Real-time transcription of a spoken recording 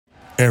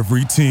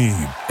Every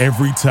team,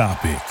 every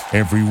topic,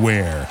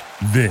 everywhere.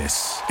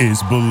 This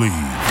is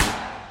Believe.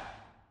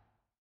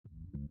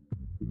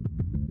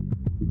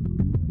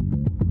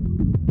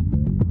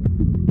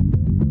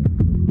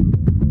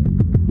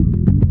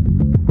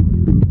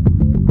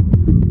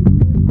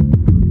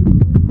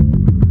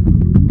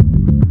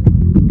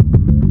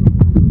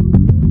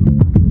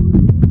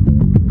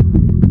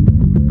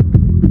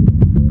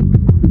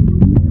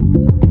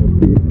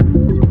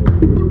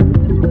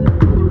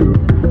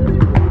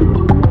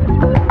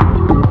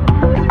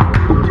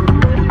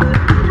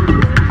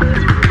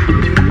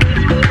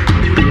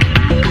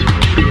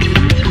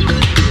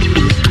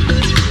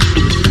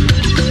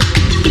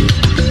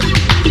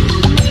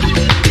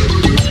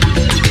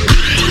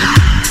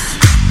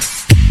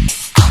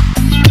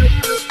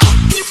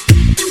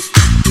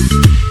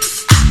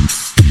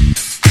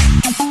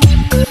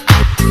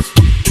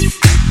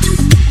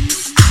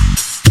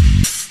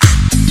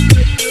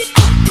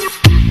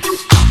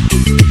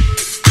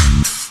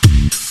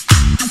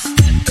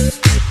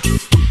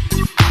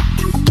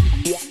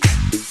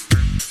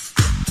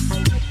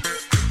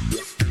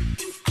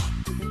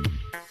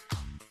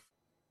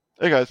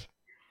 Hey guys,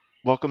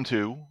 welcome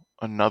to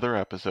another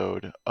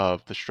episode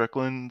of the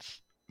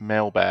Strickland's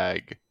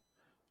Mail.bag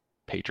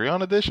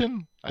Patreon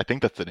edition. I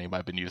think that's the name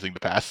I've been using the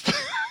past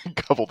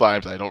couple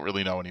times. I don't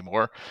really know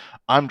anymore.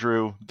 I'm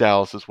Drew.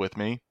 Dallas is with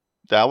me.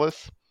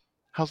 Dallas,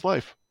 how's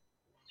life?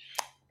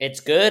 It's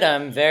good.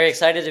 I'm very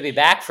excited to be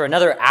back for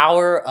another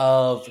hour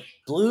of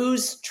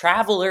Blues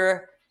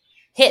Traveler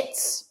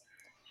hits.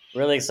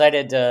 Really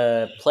excited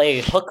to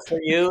play Hook for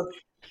you.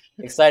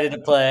 Excited to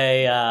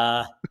play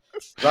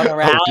Run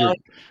Around.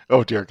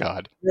 Oh dear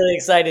God. Really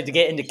excited to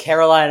get into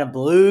Carolina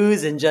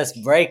Blues and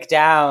just break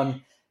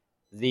down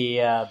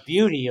the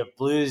beauty of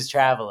Blues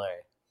Traveler.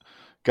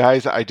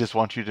 Guys, I just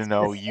want you to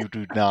know you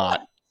do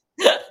not.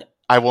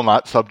 I will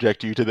not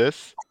subject you to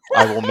this.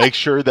 I will make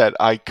sure that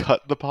I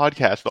cut the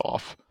podcast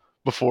off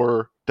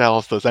before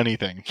Dallas does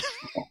anything.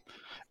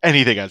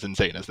 Anything as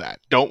insane as that.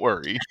 Don't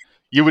worry.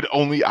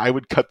 I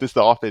would cut this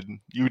off and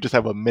you would just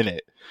have a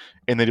minute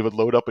and then it would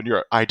load up in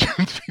your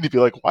iTunes feed to be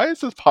like, why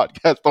is this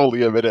podcast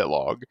only a minute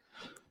long?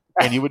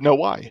 And you would know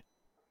why.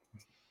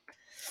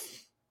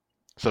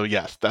 So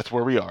yes, that's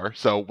where we are.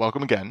 So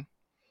welcome again.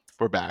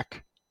 We're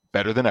back.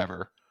 Better than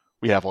ever.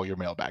 We have all your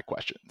mailbag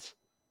questions.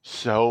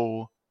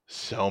 So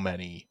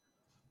many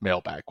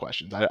mailbag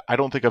questions. I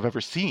don't think I've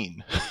ever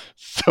seen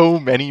so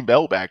many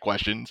mailbag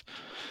questions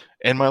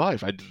in my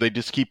life. They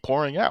just keep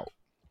pouring out.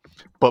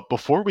 But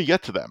before we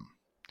get to them,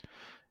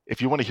 if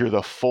you want to hear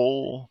the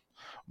full,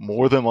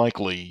 more than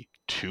likely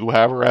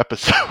 2-hour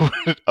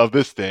episode of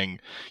this thing,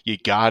 you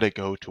gotta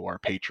go to our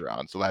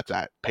Patreon. So that's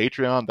at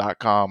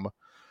patreon.com/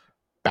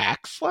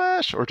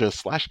 or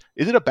just /.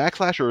 Is it a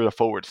backslash or a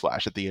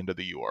 / at the end of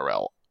the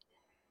URL?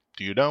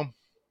 Do you know?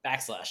 / I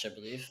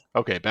believe.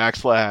 Okay, /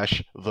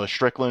 the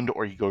Strickland,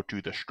 or you go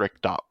to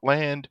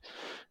thestrick.land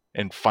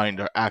and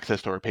find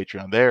access to our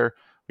Patreon there.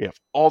 We have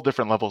all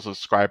different levels of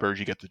subscribers.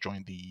 You get to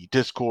join the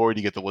Discord.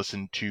 You get to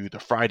listen to the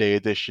Friday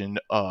edition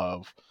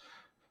of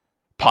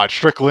Pod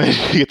Strickland.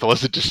 You get to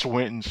listen to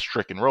Swinton's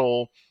Strick and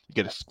Roll. You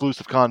get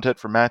exclusive content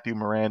from Matthew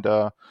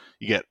Miranda.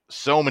 You get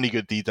so many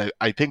good deeds.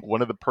 I think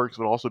one of the perks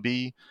would also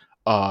be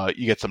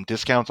you get some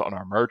discounts on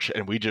our merch,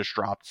 and we just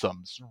dropped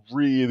some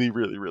really,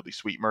 really, really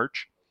sweet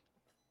merch.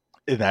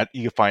 And that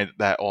you can find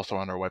that also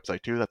on our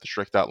website too, that's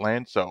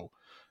thestrick.land. So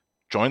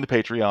join the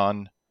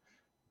Patreon,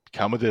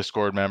 become a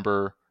Discord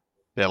member.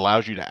 That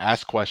allows you to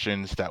ask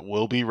questions that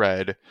will be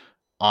read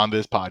on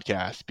this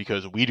podcast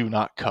because we do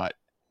not cut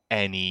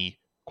any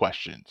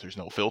questions. There's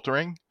no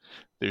filtering.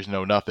 There's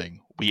no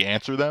nothing. We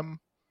answer them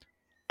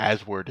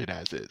as worded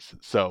as is.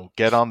 So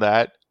get on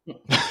that.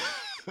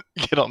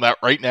 Get on that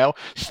right now.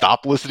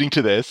 Stop listening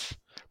to this.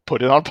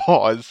 Put it on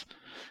pause.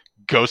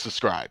 Go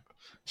subscribe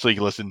so you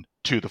can listen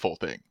to the full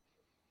thing.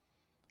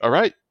 All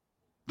right.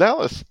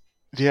 Dallas,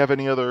 do you have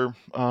any other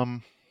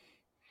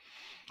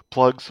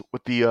plugs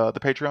with the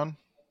Patreon?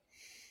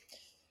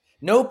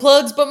 No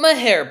plugs, but my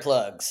hair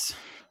plugs.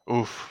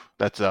 Oof,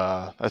 that's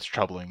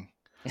troubling.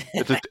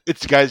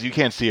 It's guys, you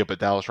can't see it, but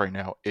Dallas right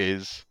now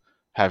is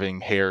having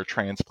hair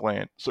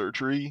transplant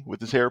surgery with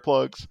his hair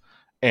plugs,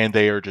 and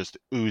they are just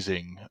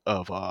oozing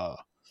of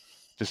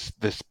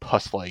this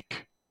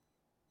pus-like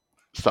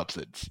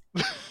substance.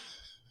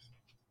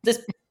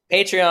 This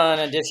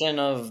Patreon edition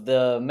of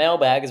the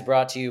Mailbag is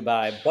brought to you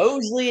by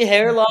Bosley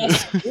Hair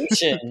Loss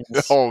Solutions.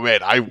 Oh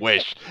man, I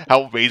wish.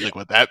 How amazing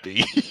would that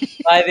be?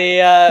 by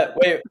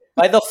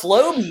the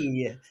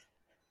Flowbee.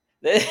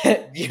 Do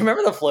you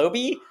remember the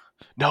Flowbee?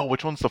 No,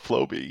 which one's the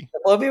Flowbee? The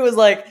Flowbee was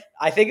like,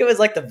 I think it was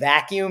like the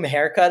vacuum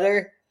hair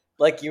cutter.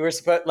 Like you were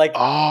supposed like.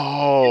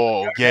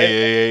 Oh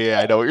yeah.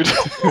 I know what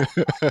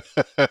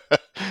you're.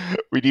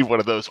 We need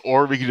one of those,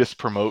 or we could just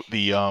promote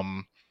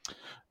the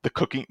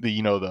cooking,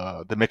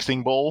 the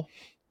mixing bowl.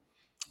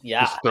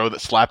 Yeah. Just throw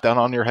that slap down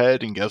on your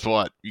head, and guess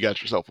what? You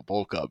got yourself a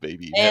bowl cup,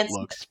 baby. And it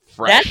looks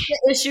fresh. That's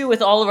the issue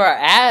with all of our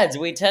ads.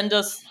 We tend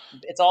to,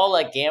 it's all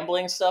like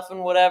gambling stuff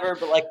and whatever,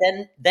 but like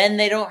then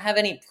they don't have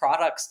any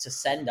products to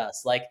send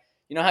us. Like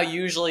You know how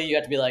usually you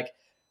have to be like,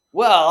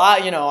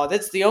 well,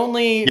 that's the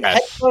only Yes.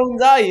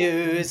 headphones I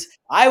use.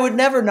 I would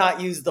never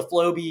not use the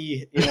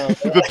Floby,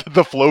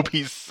 the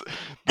Flobies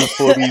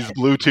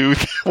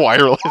Bluetooth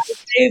wireless.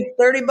 save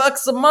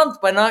 $30 a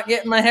month by not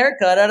getting my hair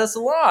cut at a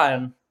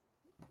salon.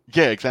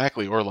 Yeah,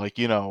 exactly. Or like,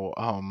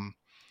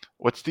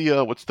 what's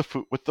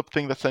the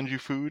thing that sends you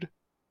food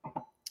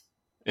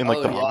in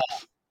like the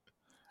months?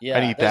 Yeah.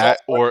 I need There's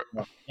that. also, Or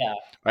yeah.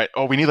 right.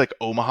 Oh, we need like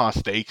Omaha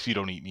steaks. You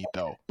don't eat meat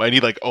though, but I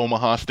need like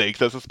Omaha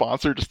steaks as a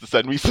sponsor just to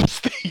send me some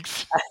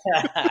steaks.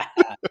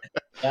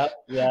 Yep,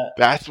 yeah.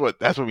 That's what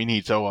we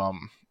need. So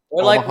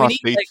Or like we Omaha need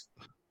Steaks.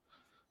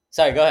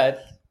 sorry, go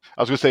ahead.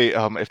 I was gonna say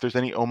if there's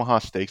any Omaha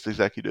Steaks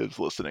executives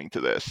listening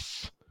to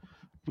this,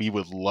 we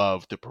would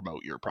love to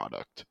promote your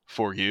product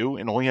for you,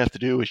 and all you have to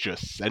do is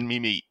just send me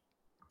meat.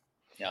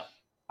 Yeah,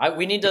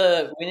 we need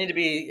to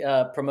be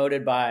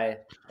promoted by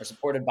or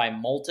supported by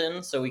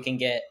Molten, so we can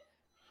get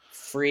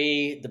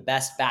free the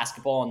best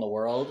basketball in the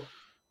world.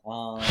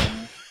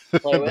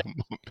 Play with.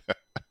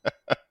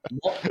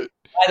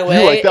 By the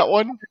way, You like that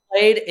one?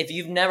 if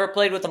you've never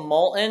played with a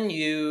Molten,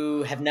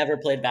 you have never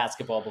played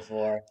basketball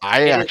before.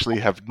 I actually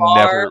have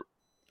never.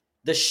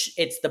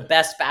 It's the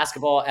best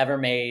basketball ever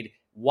made.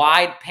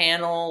 Wide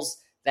panels.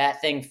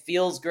 That thing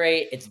feels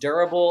great. It's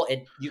durable.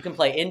 You can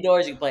play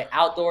indoors. You can play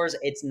outdoors.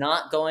 It's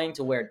not going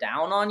to wear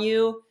down on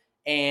you.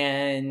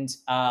 And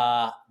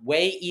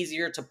way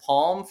easier to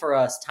palm for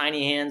us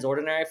tiny hands,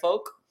 ordinary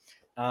folk.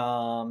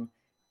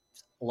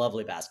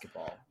 Lovely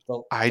basketball.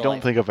 I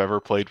don't think I've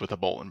ever played with a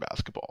Molten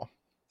basketball.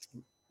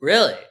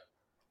 Really?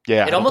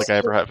 Yeah, I don't think I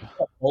ever have.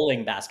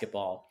 Bowling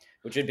basketball,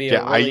 which would be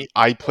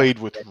I played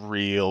with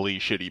really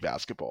shitty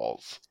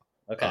basketballs.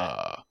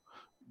 Okay.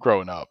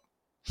 Growing up.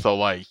 So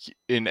like,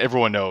 and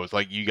everyone knows,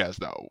 like you guys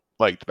know,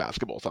 like the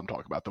basketballs I'm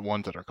talking about, the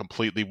ones that are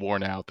completely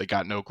worn out, they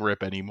got no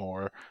grip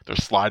anymore, they're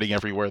sliding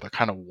everywhere, they're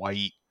kind of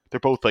white. They're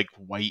both like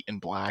white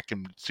and black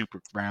and super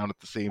round at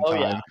the same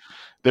time. Yeah.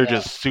 They're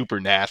just super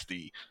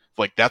nasty.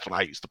 Like that's what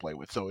I used to play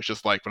with. So it's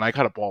just like when I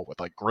got a ball with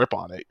like grip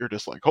on it, you're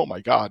just like, oh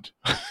my god,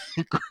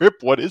 grip,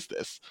 what is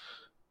this?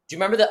 Do you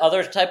remember the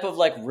other type of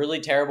like really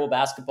terrible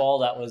basketball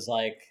that was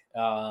like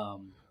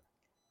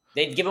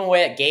they'd give them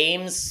away at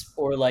games,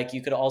 or like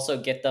you could also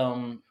get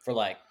them for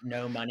like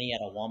no money at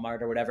a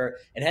Walmart or whatever,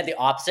 and had the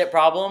opposite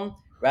problem.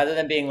 Rather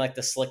than being like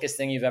the slickest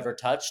thing you've ever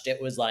touched,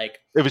 it was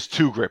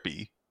too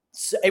grippy.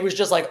 It was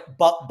just like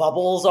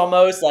bubbles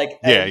almost, like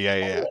yeah.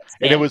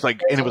 And it was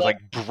like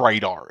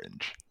bright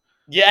orange.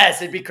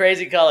 Yes, it'd be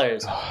crazy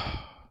colors.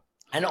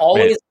 And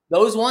always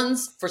those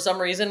ones for some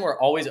reason were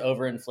always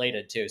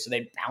overinflated too, so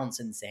they bounce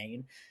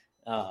insane.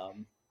 That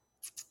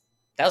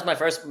was my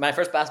first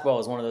basketball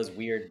was one of those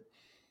weird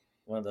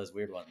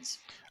ones.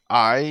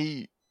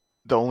 The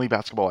only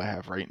basketball I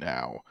have right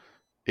now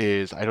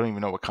is, I don't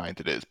even know what kind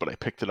it is, but I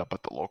picked it up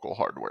at the local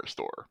hardware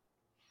store.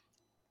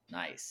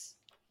 Nice.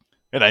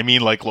 And I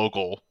mean like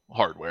local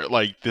hardware.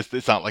 Like this,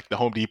 it's not like the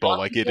Home Depot,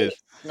 like it is.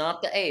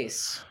 Not the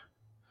Ace.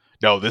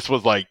 No, this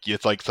was like,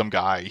 it's like some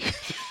guy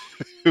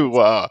who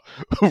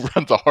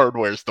runs a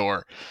hardware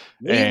store.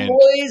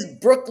 Leroy's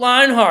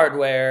Brookline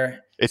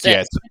Hardware. It's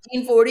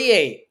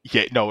 1948.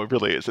 Yeah, no, it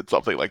really is. It's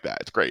something like that.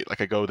 It's great.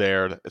 Like I go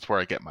there. It's where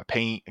I get my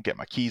paint. I get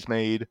my keys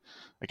made.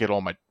 I get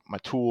all my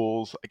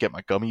tools. I get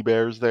my gummy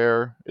bears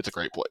there. It's a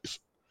great place.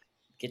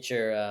 Get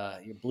your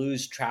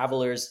Blues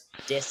Travelers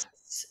discs.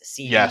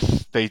 CDs.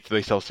 Yes, they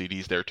sell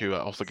CDs there too. I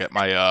also get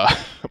my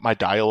my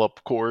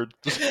dial-up cord,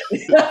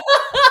 the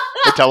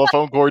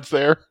telephone cords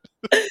there.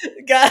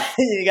 You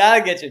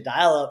gotta get your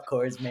dial-up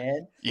cords,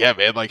 man. Yeah,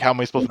 man. Like, how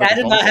am I supposed to?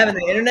 Imagine not having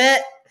the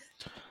internet.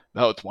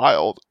 No, it's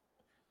wild.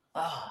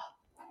 Oh.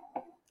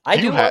 I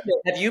do wonder,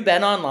 have you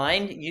been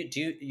online?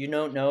 You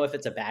don't know if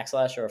it's a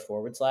backslash or a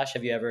forward slash?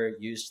 Have you ever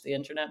used the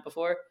internet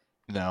before?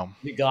 No. Have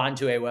you gone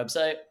to a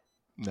website?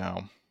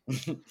 No.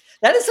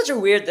 That is such a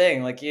weird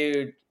thing. Like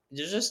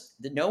there's just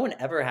no one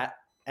ever had.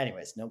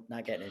 Anyways, no,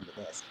 not getting into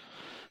this.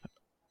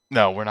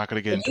 No, we're not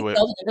going to get into it. Can you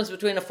tell the difference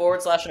between a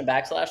forward slash and a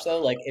backslash,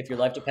 though? Like, if your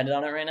life depended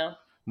on it right now?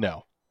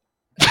 No.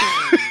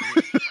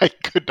 I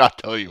could not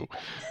tell you.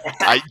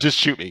 Just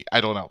shoot me. I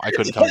don't know. I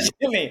couldn't tell you.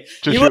 Shoot me.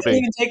 Just you shoot wouldn't me.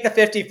 even take the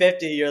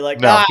 50-50. You're like,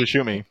 no, just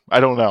shoot me. I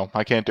don't know.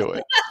 I can't do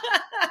it.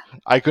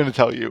 I couldn't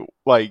tell you.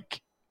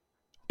 Like,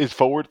 is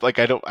forward? Like,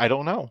 I don't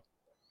know.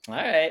 All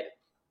right.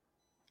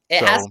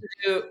 It has to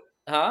do,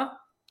 huh?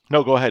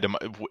 No, go ahead.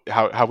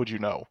 How would you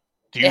know?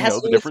 Do you know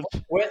the difference?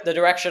 With the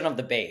direction of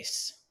the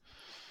base.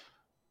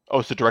 Oh,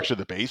 it's the direction of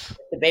the base?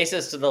 The base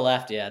is to the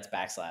left, yeah, it's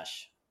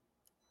backslash.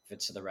 If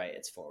it's to the right,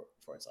 it's forward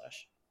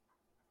slash.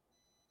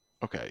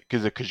 Okay,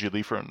 because you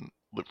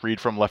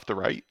read from left to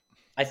right?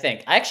 I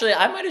think. Actually,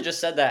 I might have just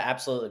said that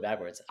absolutely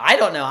backwards. I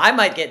don't know. I'm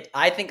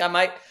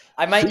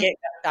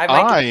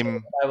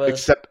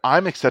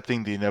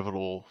accepting the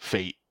inevitable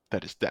fate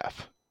that is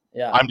death.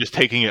 Yeah. I'm just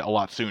taking it a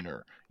lot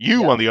sooner.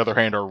 You, on the other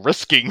hand, are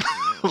risking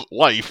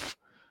life.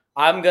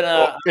 And you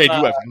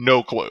have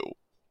no clue.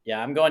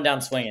 Yeah, I'm going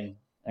down swinging.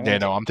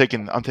 I'm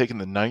taking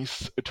the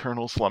nice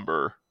eternal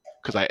slumber,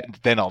 because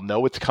then I'll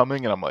know it's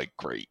coming, and I'm like,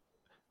 great,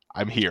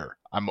 I'm here.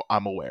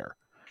 I'm aware.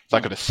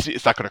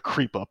 It's not gonna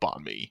creep up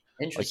on me.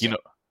 Interesting. Like,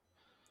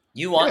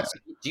 Do you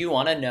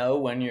want to know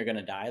when you're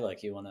gonna die?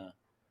 Like, you want to?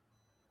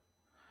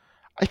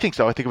 I think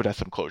so. I think it would have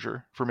some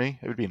closure for me.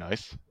 It would be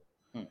nice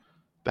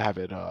to have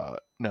it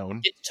known.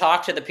 Get to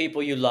talk to the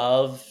people you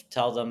love.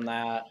 Tell them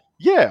that.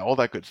 Yeah, all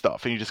that good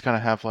stuff, and you just kind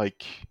of have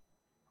like,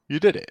 you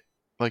did it,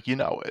 like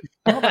it.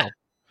 I don't know.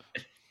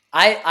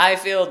 I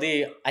feel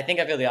the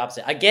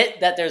opposite. I get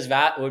that there's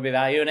would be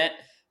value in it,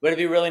 but it'd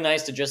be really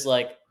nice to just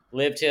like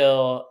live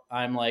till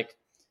I'm like,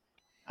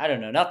 I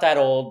don't know, not that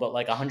old, but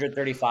like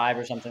 135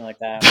 or something like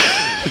that.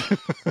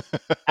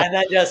 And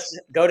then just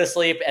go to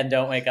sleep and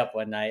don't wake up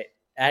one night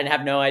and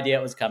have no idea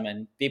it was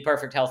coming. Be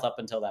perfect health up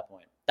until that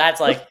point. That's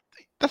like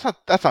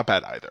that's not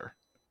bad either.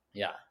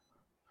 Yeah.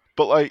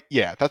 But like,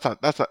 yeah, that's not.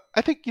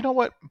 I think, you know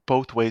what?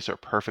 Both ways are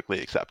perfectly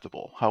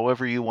acceptable.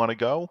 However you want to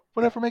go,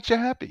 whatever makes you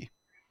happy.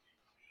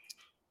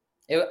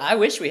 I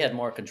wish we had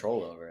more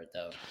control over it,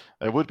 though.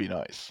 It would be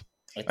nice.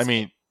 I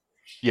mean,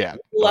 yeah.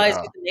 Legalized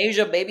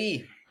euthanasia,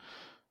 baby.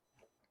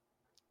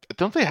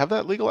 Don't they have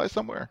that legalized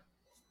somewhere?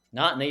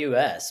 Not in the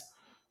U.S.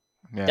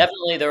 Yeah.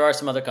 Definitely, there are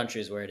some other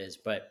countries where it is,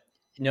 but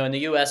in the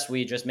U.S.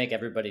 we just make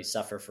everybody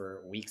suffer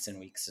for weeks and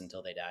weeks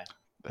until they die.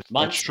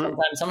 Months, that's true.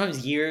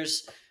 Sometimes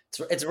years.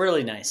 It's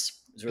really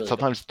nice. It's really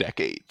sometimes good.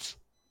 Decades.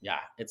 Yeah,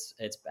 it's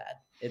bad.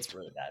 It's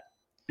really bad.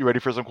 You ready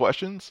for some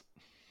questions?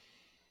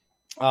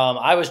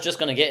 I was just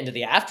going to get into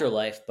the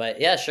afterlife,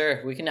 but yeah,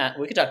 sure. We can talk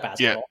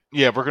basketball.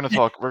 Yeah, we're going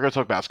to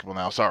talk basketball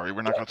now. Sorry,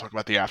 we're not going to talk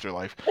about the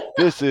afterlife.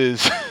 This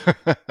is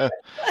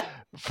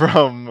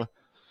from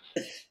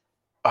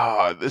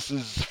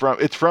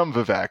it's from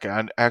Vivek.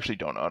 I actually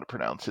don't know how to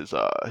pronounce his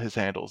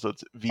handles. So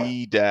it's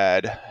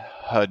Vdad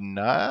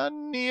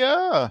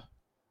Hanania.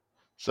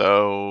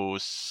 So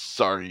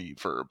sorry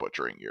for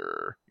butchering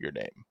your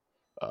name,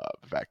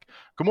 Vivek.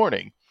 Good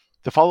morning.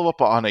 To follow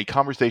up on a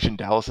conversation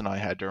Dallas and I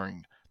had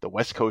during the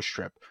West Coast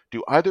trip,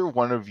 do either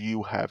one of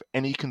you have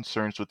any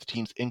concerns with the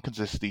team's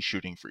inconsistency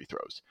shooting free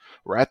throws?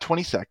 We're at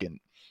 22nd,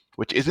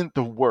 which isn't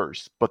the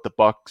worst, but the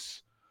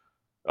Bucks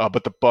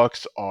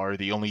are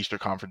the only Eastern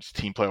Conference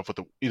team playoff with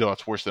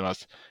that's worse than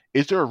us.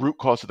 Is there a root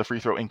cause to the free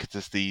throw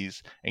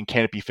inconsistencies, and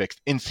can it be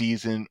fixed in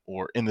season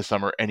or in the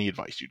summer? Any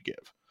advice you'd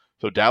give?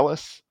 So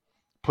Dallas,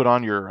 put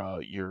on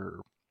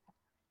your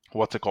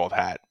what's it called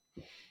hat,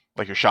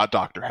 like your shot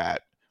doctor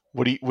hat.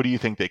 What do you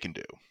think they can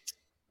do?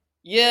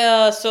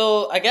 Yeah,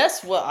 so I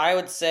guess what I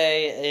would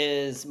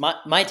say is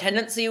my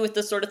tendency with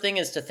this sort of thing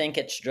is to think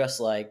it's just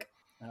like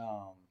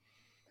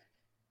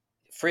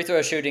free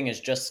throw shooting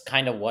is just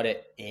kind of what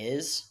it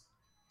is.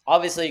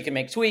 Obviously, you can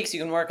make tweaks,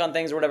 you can work on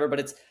things or whatever,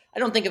 but I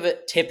don't think of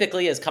it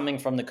typically as coming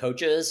from the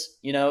coaches,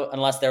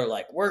 unless they're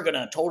like, we're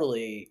gonna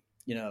totally,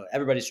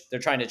 they're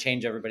trying to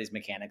change everybody's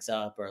mechanics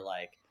up, or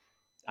like,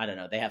 I don't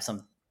know, they have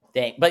some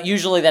thing. But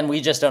usually then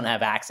we just don't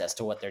have access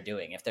to what they're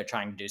doing if they're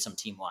trying to do some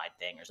team-wide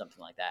thing or something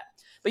like that.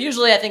 But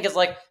usually I think it's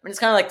like, it's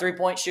kind of like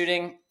three-point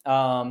shooting.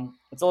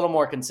 It's a little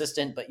more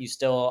consistent, but you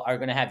still are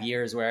going to have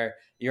years where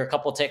you're a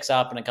couple ticks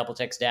up and a couple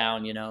ticks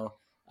down,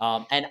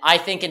 and I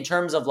think in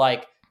terms of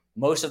like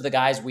most of the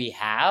guys we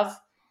have,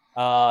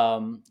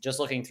 just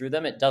looking through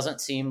them, it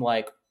doesn't seem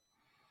like,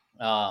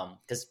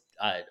 because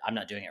I'm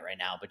not doing it right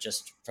now, but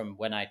just from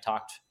when I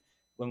talked,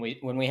 when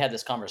we had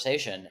this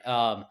conversation,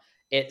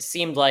 it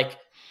seemed like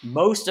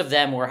most of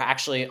them were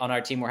actually on our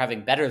team were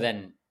having better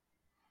than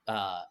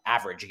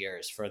average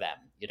years for them.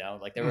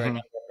 Like there were a number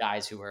of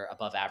guys who were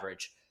above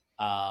average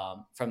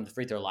from the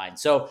free throw line.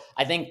 So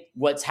I think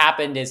what's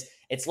happened is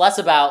it's less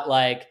about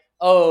like,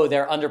 oh,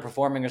 they're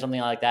underperforming or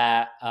something like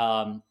that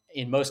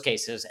in most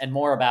cases, and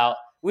more about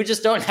we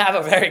just don't have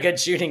a very good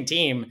shooting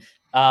team.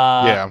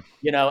 And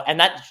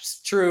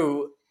that's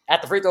true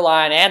at the free throw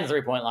line and the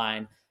 3-point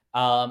line.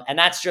 And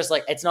that's just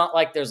like, it's not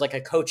like there's like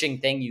a coaching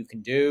thing you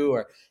can do,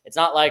 or it's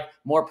not like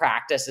more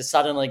practice is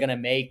suddenly going to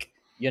make,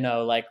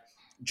 like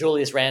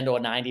Julius Randle a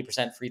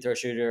 90% free throw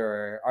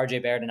shooter, or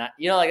RJ Barrett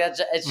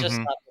it's just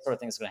not the sort of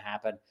thing that's going to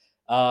happen.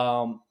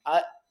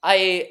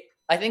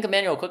 I think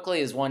Emmanuel Quickley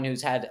is one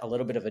who's had a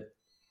little bit of a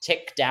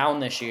tick down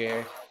this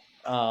year.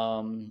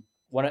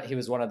 He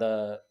was one of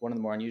the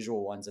more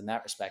unusual ones in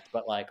that respect,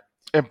 but like,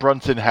 and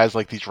Brunson has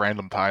like these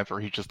random times where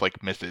he just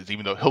like misses,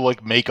 even though he'll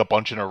like make a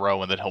bunch in a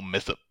row and then he'll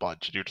miss a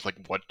bunch. And you're just like,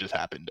 what just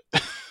happened?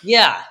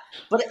 Yeah.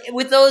 But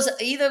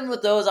even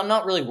with those, I'm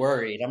not really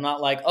worried. I'm not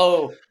like,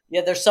 oh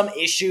yeah, there's some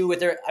issue with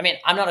their, I mean,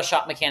 I'm not a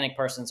shot mechanic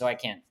person, so I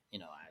can't, I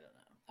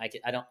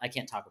don't know. I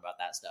can't talk about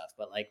that stuff,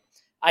 but like,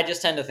 I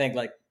just tend to think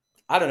like,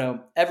 I don't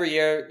know, every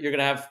year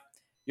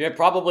you're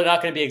probably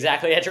not going to be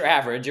exactly at your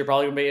average. You're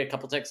probably going to be a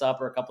couple ticks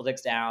up or a couple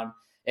ticks down.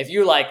 If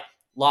you like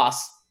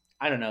lost,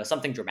 I don't know,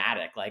 something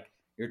dramatic, like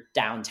you're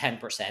down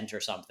 10% or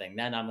something,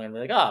 then I'm going to be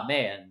like, oh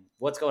man,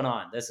 what's going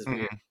on? This is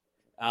weird.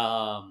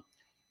 And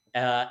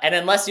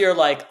unless you're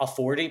like a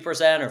 40%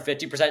 or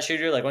 50%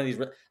 shooter, like one of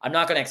these, I'm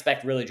not going to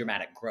expect really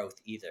dramatic growth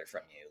either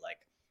from you. Like,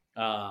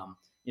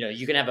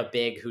 you can have a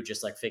big who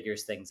just like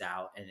figures things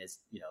out and is,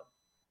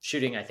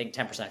 shooting, I think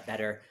 10%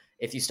 better.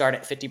 If you start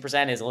at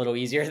 50% is a little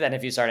easier than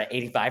if you start at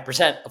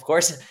 85%, of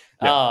course.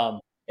 Yeah.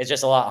 It's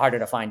just a lot harder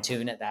to fine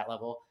tune at that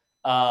level.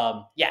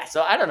 Yeah,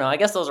 so I don't know. I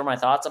guess those are my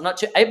thoughts. I'm not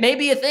sure. It may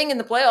be a thing in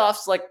the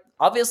playoffs. Like,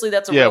 obviously,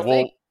 that's a real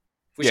thing.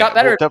 If we shot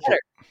better, it's better.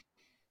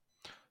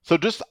 So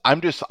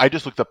I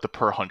just looked up the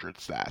per 100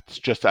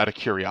 stats just out of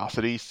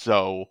curiosity.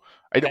 So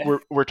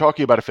we're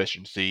talking about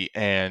efficiency,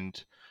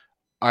 and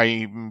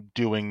I'm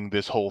doing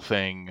this whole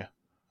thing.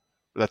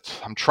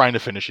 I'm trying to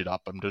finish it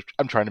up.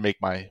 I'm trying to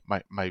make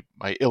not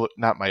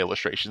my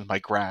illustrations, my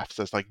graphs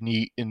as like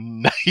neat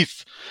and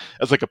nice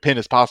as like a pin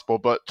as possible,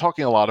 but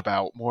talking a lot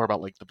about more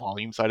about like the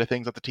volume side of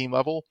things at the team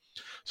level.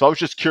 So I was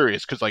just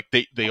curious because like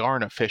they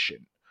aren't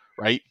efficient,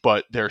 right?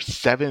 But they're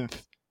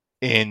 7th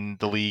in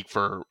the league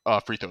for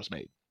free throws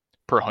made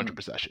per 100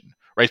 possession,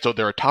 right? So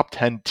they're a top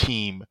 10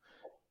 team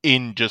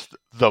in just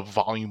the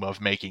volume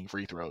of making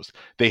free throws.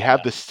 They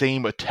have the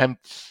same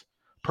attempts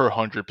per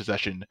 100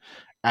 possession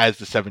as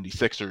the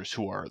 76ers,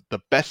 who are the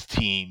best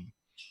team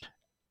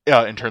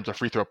in terms of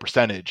free throw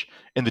percentage.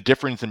 And the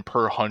difference in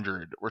per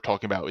 100 we're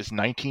talking about is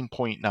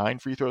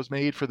 19.9 free throws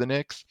made for the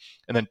Knicks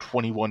and then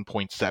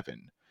 21.7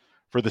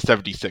 for the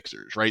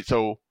 76ers, right?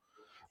 So,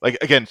 like,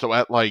 again, so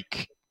at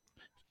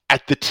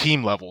the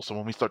team level, so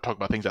when we start talking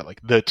about things at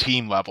like the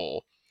team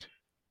level,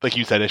 like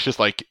you said, it's just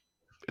like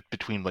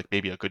between like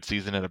maybe a good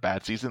season and a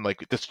bad season.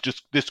 Like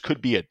this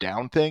could be a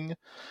down thing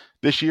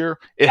this year.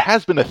 It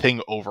has been a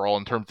thing overall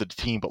in terms of the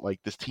team, but like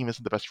this team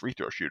isn't the best free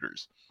throw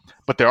shooters.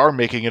 But they are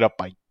making it up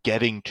by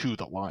getting to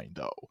the line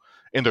though.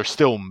 And they're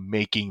still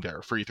making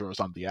their free throws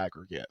on the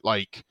aggregate.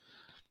 Like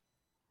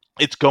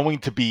it's going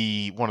to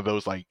be one of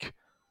those like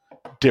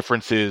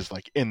differences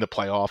like in the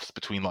playoffs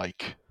between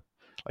like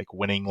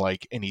winning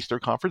like an Eastern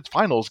Conference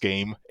Finals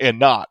game and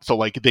not. So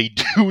like they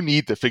do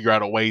need to figure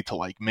out a way to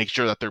like make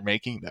sure that they're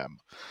making them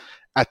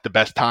at the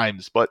best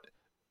times, but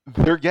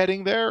they're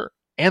getting there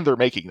and they're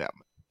making them.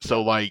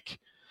 So like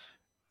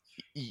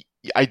we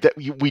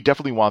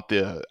definitely want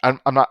the I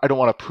don't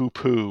want to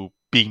poo-poo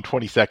being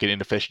 22nd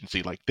in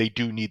efficiency. Like they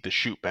do need to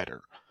shoot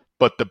better.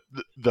 But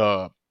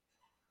the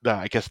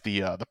I guess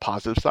the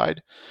positive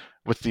side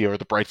with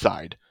the bright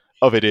side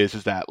of it is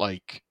that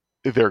like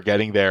they're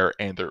getting there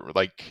and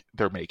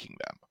they're making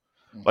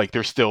them. Like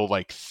they're still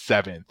like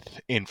 7th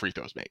in free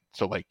throws made.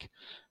 So like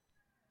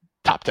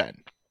top 10,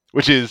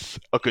 which is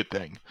a good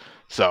thing.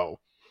 So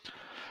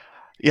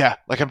yeah,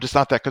 like I'm just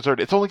not that concerned.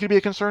 It's only going to be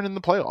a concern in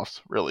the playoffs,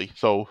 really.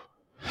 So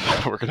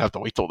we're going to have to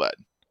wait till then,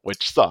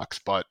 which sucks,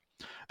 but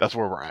that's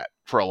where we're at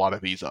for a lot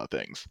of these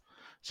things.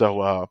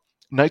 So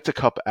Knights of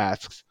Cup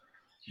asks,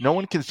 no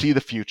one can see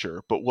the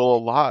future, but will a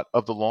lot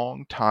of the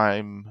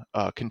long-time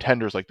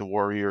contenders like the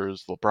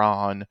Warriors,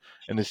 LeBron,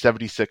 and the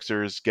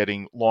 76ers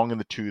getting long in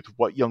the tooth,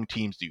 what young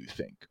teams do you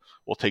think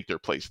will take their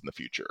place in the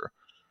future?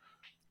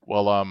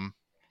 Well,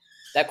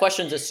 that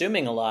question's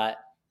assuming a lot.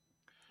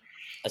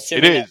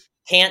 Assuming that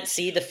can't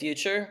see the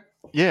future.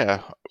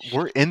 Yeah,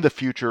 we're in the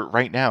future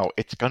right now.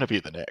 It's going to be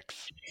the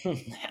Knicks.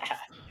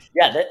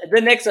 Yeah,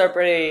 the Knicks are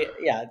pretty.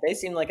 Yeah, they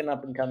seem like an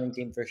up and coming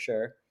team for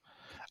sure.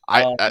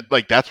 I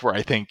like that's where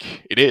I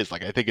think it is.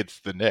 Like I think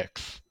it's the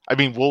Knicks. I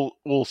mean,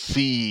 we'll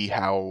see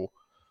how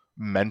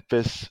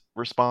Memphis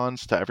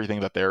responds to everything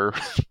that they're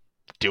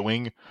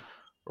doing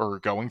or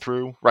going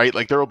through, right?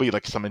 Like there will be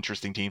like some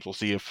interesting teams. We'll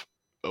see if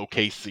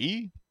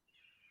OKC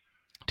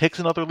takes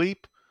another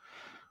leap.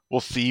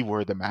 We'll see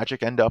where the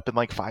Magic end up in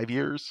like 5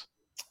 years.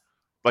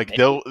 Like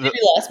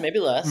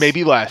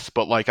maybe less,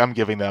 but like I'll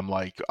give them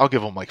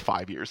like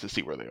 5 years to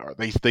see where they are.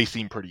 They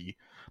seem pretty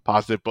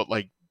positive, but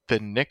like the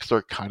Knicks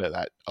are kind of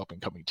that up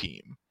and coming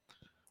team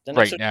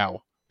right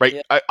now. Right?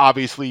 Yeah.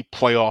 Obviously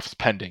playoffs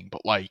pending,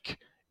 but like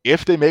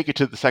if they make it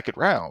to the second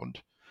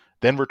round,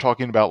 then we're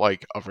talking about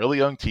like a really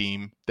young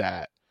team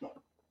that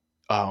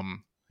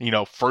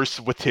first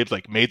with Tibbs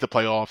like made the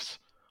playoffs,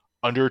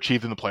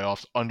 underachieved in the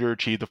playoffs,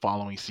 underachieved the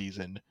following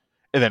season,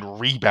 and then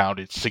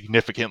rebounded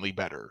significantly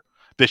better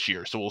this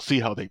year. So we'll see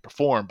how they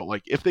perform. But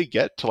like if they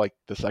get to like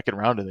the second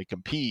round and they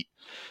compete,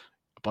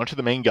 a bunch of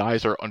the main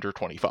guys are under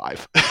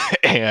 25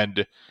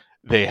 and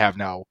they have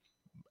now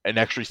an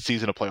extra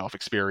season of playoff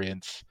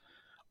experience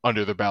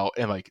under their belt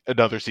and like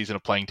another season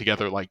of playing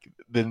together. Like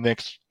the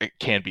Knicks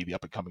can be the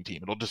up and coming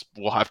team.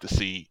 We'll have to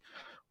see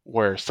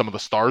where some of the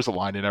stars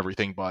align and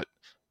everything, but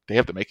they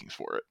have the makings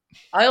for it.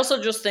 I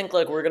also just think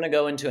like we're going to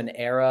go into an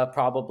era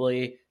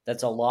probably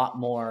that's a lot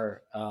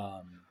more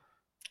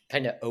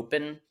kind of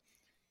open.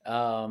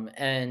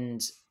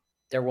 And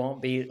there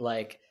won't be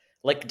like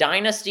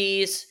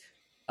dynasties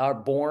are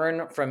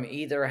born from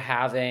either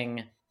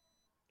having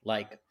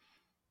like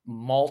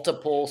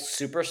multiple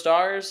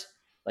superstars.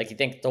 Like you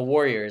think the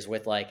Warriors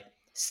with like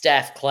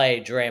Steph,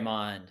 Clay,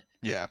 Draymond.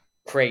 Yeah.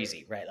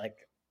 Crazy, right? Like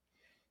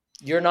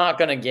you're not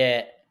going to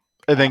get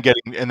and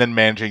then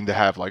managing to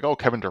have like, oh,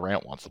 Kevin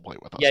Durant wants to play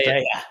with us.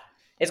 Yeah.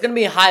 It's going to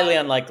be highly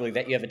unlikely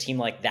that you have a team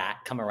like that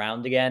come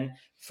around again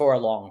for a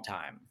long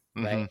time,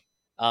 right?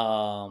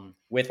 Mm-hmm.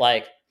 With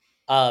like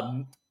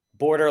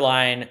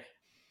borderline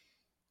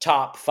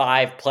top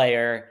 5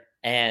 player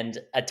and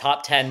a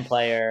top 10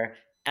 player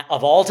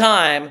of all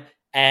time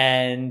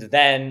and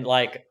then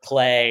like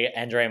Clay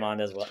and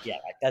Draymond as well. Yeah,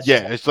 like, that's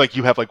Yeah, just it's like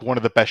you have like one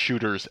of the best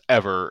shooters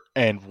ever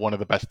and one of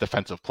the best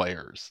defensive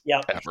players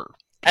ever.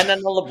 And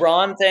then the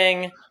LeBron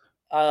thing,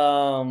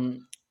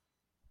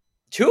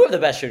 two of the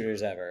best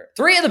shooters ever,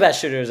 three of the best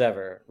shooters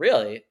ever,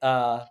 really.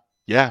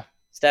 Yeah.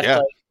 Steph,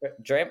 Yeah.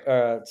 Clay,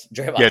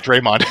 Draymond. Yeah,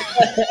 Draymond.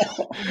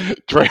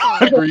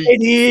 Draymond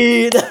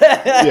Green.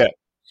 Yeah.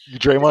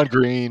 Draymond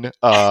Green,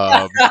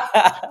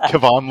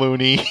 Kevon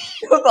Looney,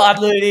 Kevon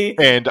Looney,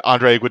 and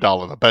Andre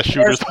Iguodala, the best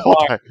shooters of all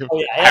time. Oh,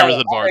 yeah,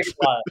 Harrison Barnes.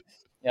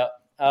 Yep.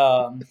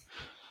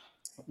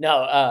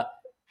 No.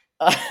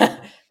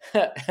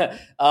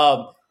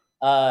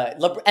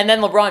 And then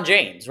LeBron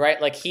James,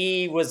 right? Like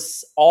he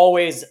was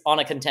always on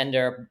a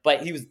contender,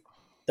 but he was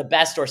the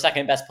best or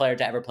second best player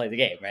to ever play the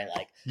game, right?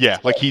 Like yeah,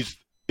 like it's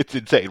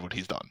insane what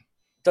he's done.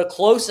 The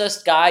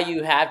closest guy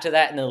you have to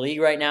that in the league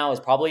right now is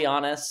probably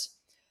Giannis.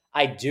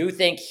 I do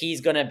think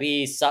he's going to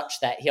be such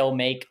that he'll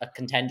make a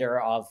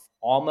contender of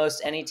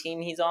almost any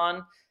team he's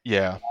on.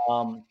 Yeah.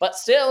 But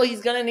still,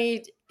 he's not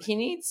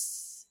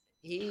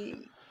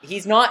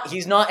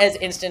as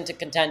instant a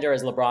contender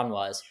as LeBron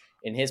was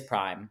in his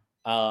prime.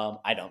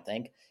 I don't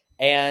think.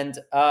 And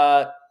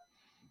so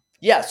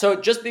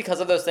just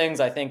because of those things,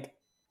 I think,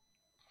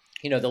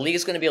 the league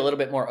is going to be a little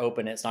bit more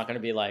open. It's not going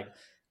to be like,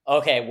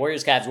 okay,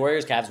 Warriors, Cavs.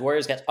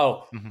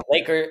 Oh,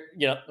 Laker,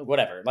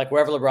 whatever. Like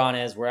wherever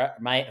LeBron is, where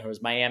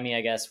Miami,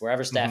 I guess,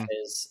 wherever Steph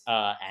is,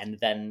 and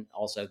then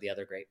also the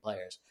other great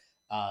players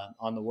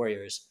on the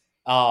Warriors.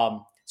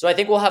 So I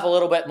think we'll have a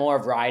little bit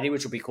more variety,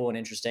 which will be cool and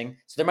interesting.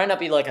 So there might not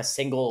be like a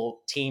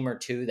single team or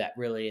two that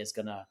really is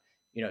gonna,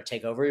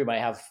 take over. You might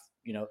have,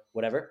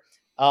 whatever.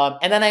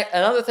 And then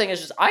another thing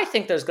is just I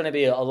think there's going to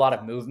be a lot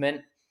of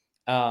movement.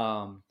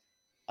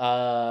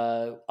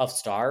 Of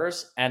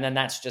stars, and then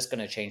that's just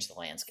going to change the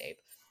landscape.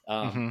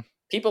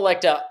 People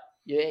like to,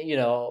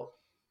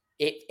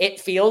 it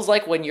feels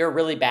like when you're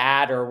really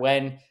bad, or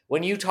when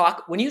you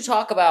talk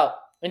about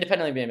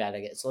independently being bad,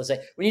 I guess. So let's say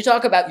when you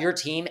talk about your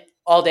team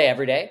all day,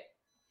 every day,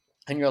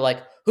 and you're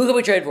like, who can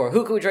we trade for?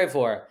 Who can we trade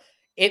for?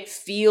 It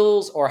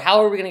feels, or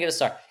how are we going to get a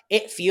star?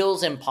 It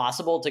feels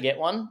impossible to get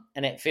one,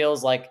 and it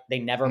feels like they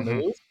never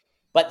move.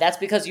 But that's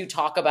because you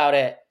talk about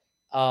it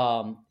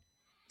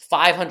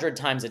 500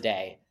 times a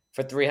day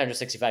for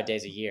 365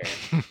 days a year.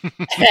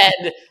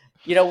 And,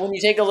 when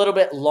you take a little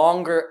bit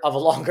longer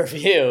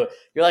view,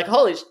 you're like,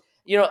 holy,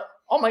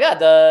 oh my God,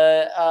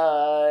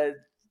 the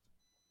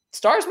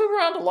stars move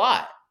around a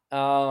lot.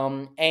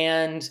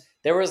 And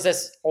there was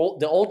the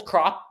old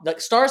crop,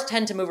 like stars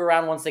tend to move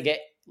around once they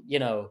get,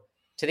 to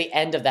the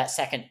end of that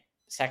second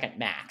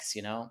max,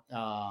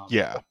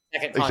 yeah,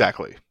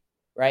 exactly.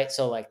 Right.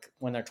 So like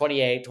when they're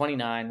 28,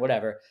 29,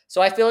 whatever.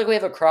 So I feel like we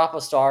have a crop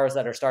of stars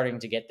that are starting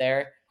to get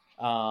there.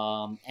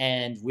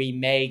 And we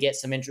may get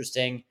some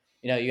interesting,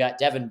 you got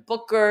Devin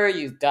Booker,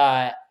 you've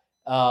got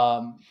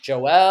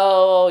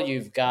Joel,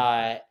 you've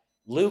got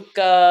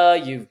Luka,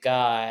 you've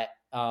got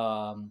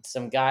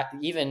some guy,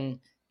 even,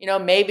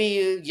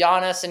 maybe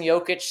Giannis and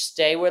Jokic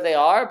stay where they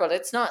are, but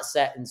it's not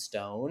set in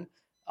stone.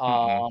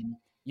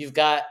 You've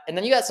got, and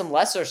then you got some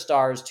lesser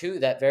stars too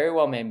that very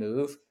well may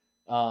move.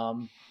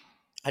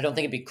 I don't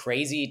think it'd be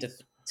crazy to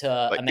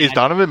like, is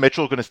Donovan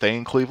Mitchell going to stay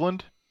in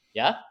Cleveland?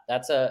 Yeah,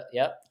 that's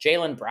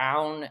Jaylen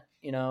Brown.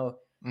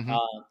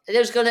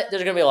 There's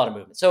gonna be a lot of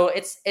movement. So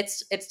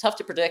it's tough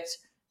to predict.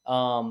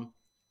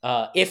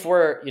 If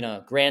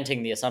we're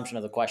granting the assumption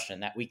of the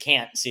question that we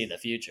can't see the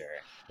future.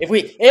 If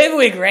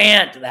we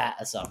grant that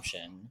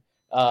assumption,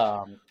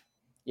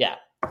 yeah.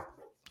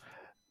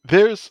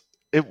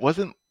 It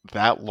wasn't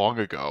that long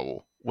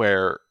ago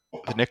where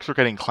the Knicks were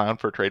getting clowned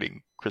for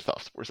trading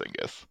Kristaps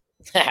Porzingis.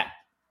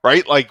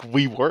 Right? Like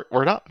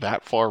we're not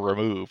that far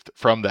removed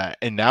from that.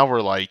 And now we're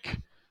like,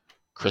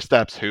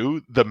 Kristaps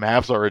who? The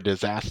Mavs are a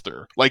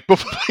disaster. Like,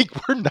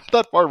 we're not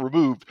that far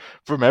removed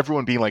from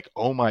everyone being like,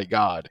 oh my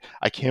God,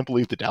 I can't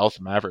believe the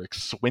Dallas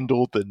Mavericks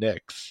swindled the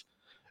Knicks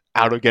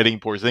out of getting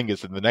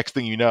Porzingis. And the next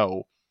thing you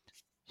know,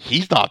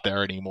 he's not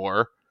there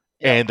anymore.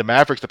 Yeah. And the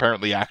Mavericks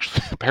apparently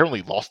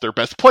lost their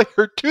best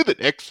player to the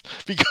Knicks,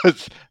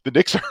 because the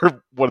Knicks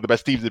are one of the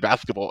best teams in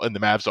basketball and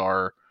the Mavs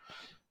are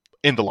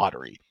in the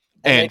lottery.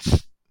 And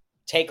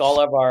take all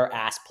of our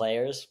ass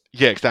players.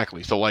 Yeah,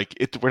 exactly. So like,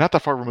 we're not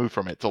that far removed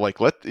from it. So like,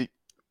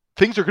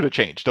 things are going to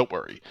change. Don't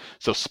worry.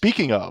 So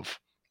speaking of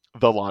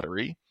the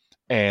lottery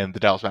and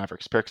the Dallas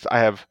Mavericks picks, I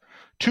have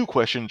two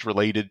questions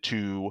related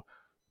to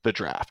the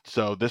draft.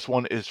 So this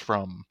one is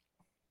from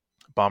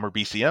Bomber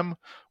BCM.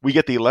 We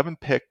get the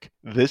 11th pick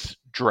this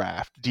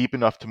draft, deep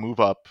enough to move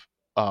up.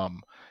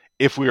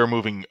 If we are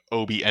moving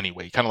Obi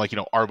anyway, kind of like,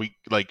 are we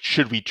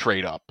should we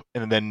trade up?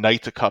 And then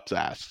Knights of Cups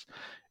asks,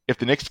 if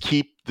the Knicks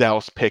keep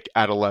Dallas pick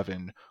at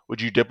 11,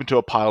 would you dip into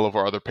a pile of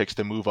our other picks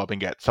to move up and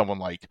get someone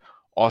like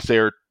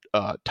Oscar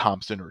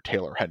Thompson or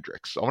Taylor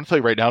Hendricks? I want to tell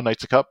you right now,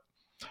 Knights of Cup,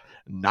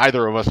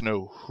 neither of us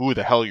know who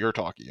the hell you're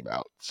talking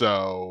about.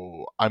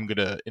 So I'm going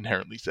to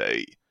inherently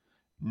say,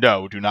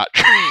 no, do not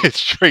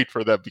trade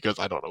for them, because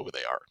I don't know who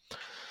they are.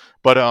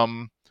 But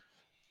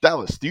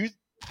Dallas, do you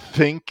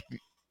think,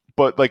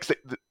 but like,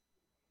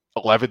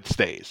 11th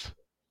stays.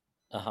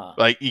 Uh-huh.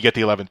 Like, you get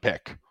the 11th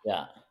pick.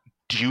 Yeah.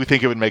 Do you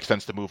think it would make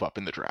sense to move up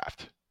in the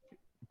draft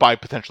by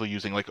potentially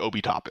using like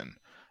Obi Toppin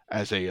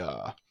as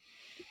a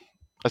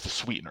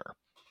sweetener?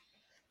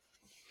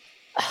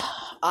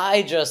 When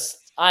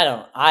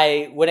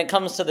it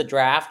comes to the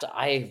draft,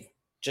 I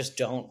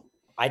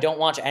don't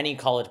watch any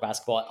college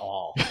basketball at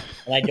all.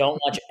 And I don't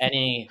watch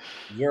any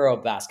Euro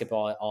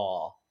basketball at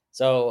all.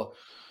 So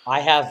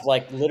I have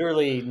like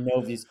literally no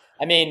views.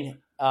 I mean,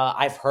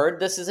 I've heard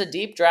this is a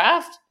deep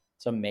draft,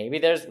 so maybe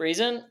there's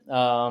reason.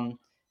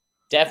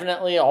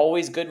 Definitely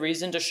always good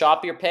reason to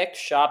shop your pick,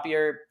 if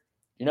you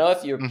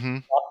Mm-hmm.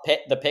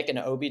 pick the pick and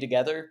Obi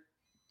together.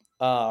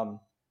 Um,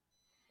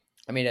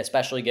 I mean,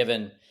 especially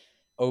given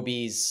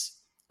Obi's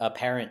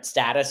apparent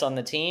status on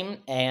the team.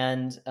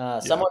 And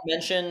someone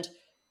mentioned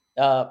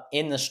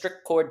in the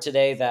strict cord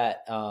today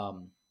that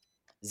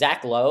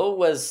Zach Lowe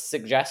was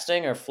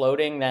suggesting or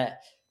floating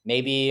that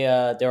maybe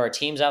there are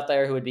teams out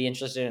there who would be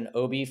interested in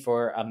Obi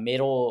for a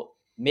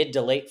mid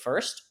to late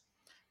first,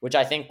 which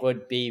I think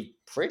would be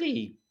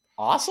pretty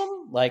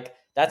awesome. Like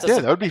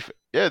that'd be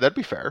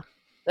fair.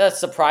 That's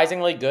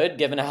surprisingly good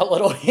given how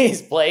little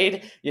he's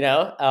played,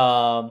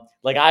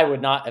 like I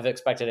would not have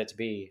expected it to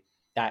be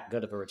that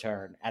good of a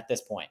return at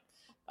this point.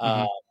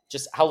 Mm-hmm.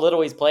 Just how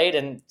little he's played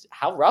and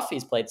how rough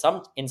he's played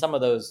in some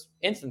of those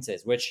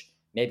instances, which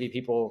maybe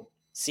people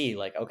see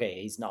like, okay,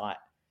 he's not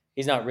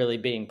really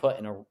being put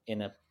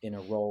in a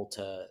role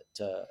to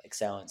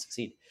excel and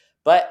succeed.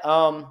 But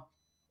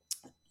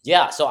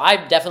yeah, so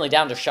I'm definitely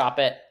down to shop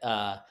it,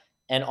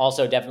 and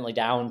also definitely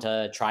down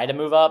to try to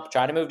move up,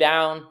 try to move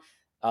down.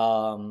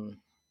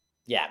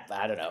 Yeah,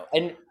 I don't know.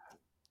 And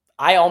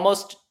I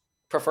almost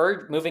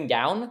preferred moving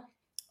down.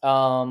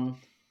 Although,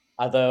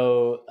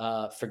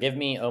 forgive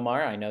me,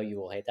 Omar, I know you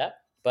will hate that.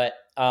 But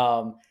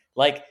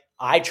like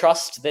I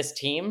trust this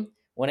team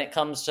when it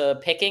comes to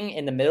picking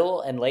in the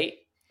middle and late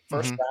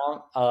first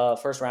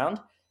round.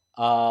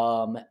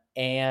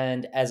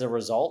 And as a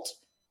result,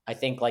 I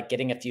think like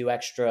getting a few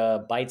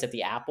extra bites at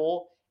the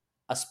apple,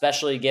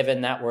 especially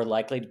given that we're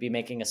likely to be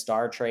making a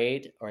star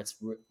trade, or it's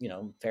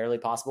fairly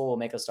possible we'll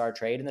make a star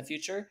trade in the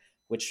future,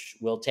 which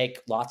will take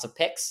lots of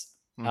picks.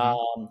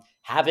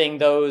 Having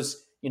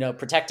those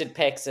protected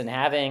picks and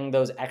having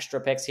those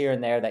extra picks here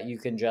and there that you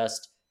can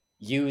just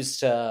use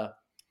to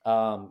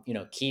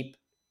keep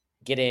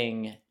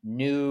getting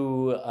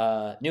new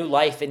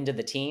life into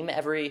the team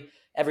every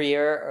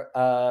year,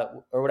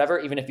 or whatever,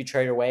 even if you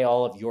trade away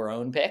all of your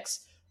own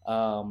picks,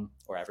 or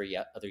every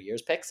other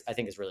year's picks, I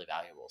think is really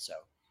valuable. So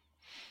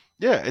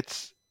yeah,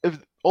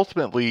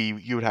 ultimately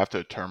you would have to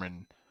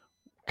determine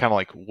kind of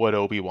like what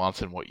Obi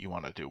wants and what you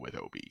want to do with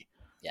Obi.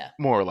 Yeah,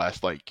 more or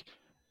less. Like,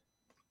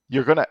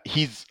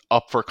 he's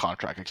up for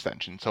contract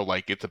extension, so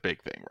like it's a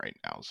big thing right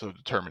now. So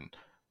determine,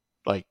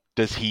 like,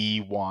 does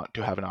he want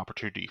to have an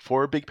opportunity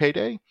for a big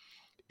payday?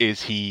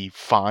 Is he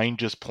fine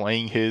just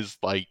playing his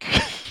like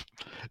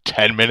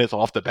 10 minutes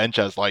off the bench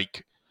as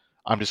like,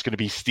 I'm just going to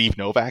be Steve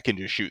Novak and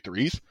just shoot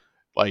threes?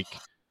 Like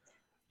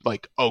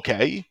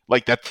okay,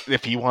 like that's,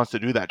 if he wants to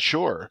do that,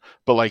 sure.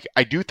 But like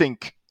I do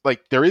think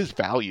like there is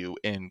value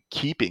in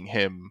keeping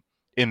him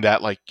in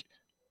that, like,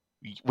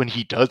 when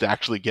he does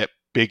actually get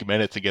big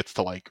minutes and gets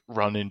to like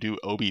run and do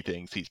Obi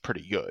things, he's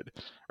pretty good,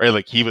 right?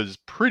 Like he was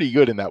pretty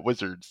good in that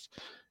Wizards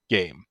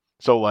game.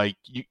 So like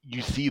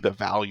you see the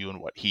value in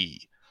what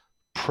he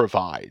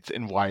provides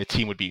and why a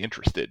team would be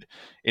interested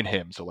in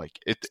him. So like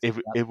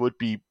it would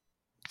be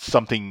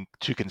something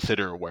to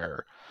consider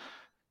where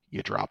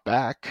you drop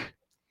back,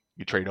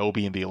 you trade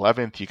Obi in the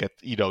 11th, you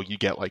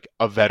get like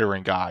a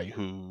veteran guy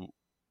who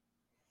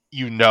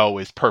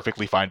is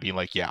perfectly fine being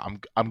like, yeah,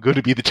 I'm going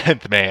to be the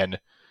 10th man.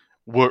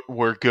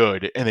 We're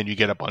good, and then you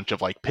get a bunch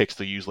of like picks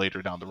to use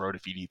later down the road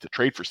if you need to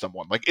trade for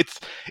someone. Like it's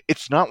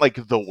not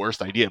like the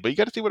worst idea, but you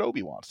got to see what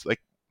Obi wants.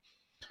 Like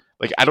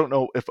I don't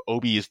know if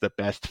Obi is the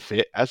best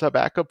fit as a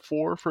backup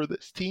for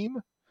this team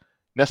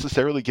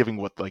necessarily, given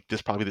what like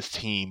this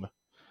team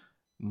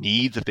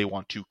needs if they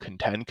want to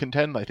contend.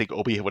 I think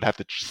Obi would have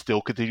to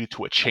still continue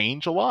to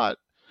change a lot,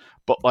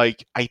 but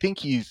like I think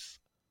he's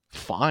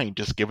fine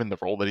just given the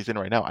role that he's in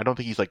right now. I don't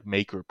think he's like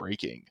make or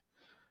breaking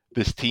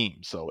this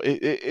team. So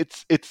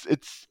it's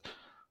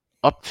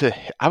up to,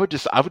 I would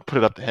put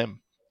it up to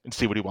him and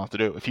see what he wants to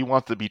do. If he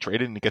wants to be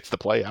traded and he gets to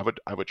play, I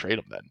would trade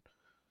him then.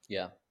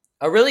 Yeah,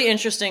 a really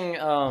interesting.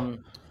 So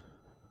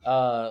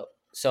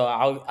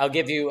I'll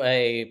give you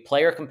a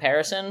player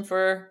comparison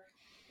for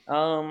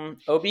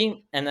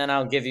Obi, and then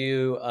I'll give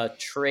you a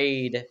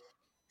trade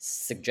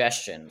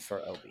suggestion for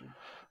Obi.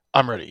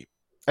 I'm ready.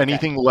 Okay.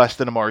 Anything less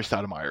than Amari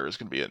Stoudemire is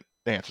going to be an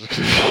answer.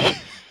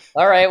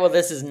 All right. Well,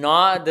 this is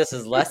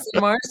less than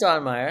Amari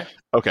Stoudemire.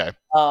 Okay.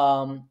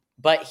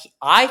 But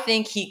I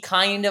think he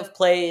kind of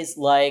plays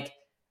like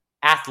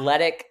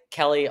athletic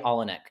Kelly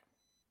Olynyk.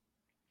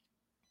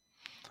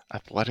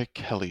 Athletic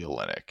Kelly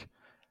Olynyk.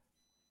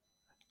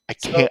 I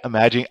can't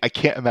imagine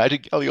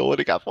Kelly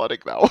Olynyk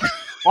athletic though.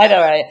 I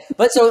know, right?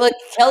 But so like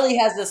Kelly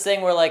has this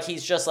thing where like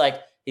he's just like,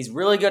 he's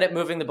really good at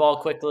moving the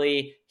ball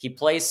quickly. He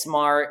plays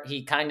smart.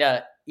 He kind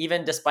of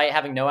even despite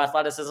having no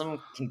athleticism,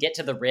 can get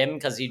to the rim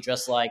because he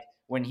just like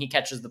when he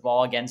catches the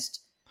ball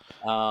against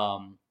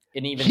an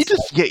even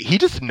he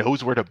just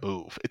knows where to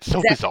move. It's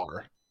so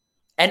bizarre.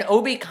 And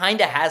Obi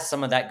kind of has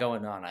some of that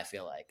going on, I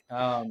feel like.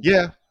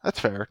 Yeah, that's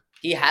fair.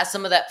 He has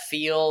some of that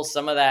feel,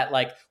 some of that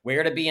like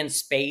where to be in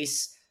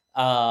space,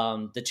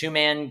 the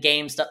 2-man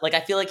game stuff. Like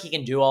I feel like he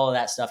can do all of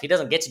that stuff. He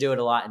doesn't get to do it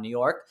a lot in New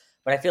York,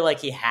 but I feel like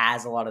he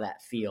has a lot of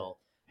that feel.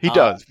 He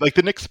does. Like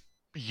the Knicks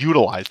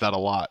utilize that a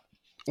lot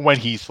when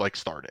he's like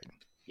starting.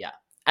 Yeah.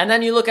 And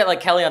then you look at like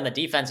Kelly on the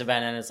defensive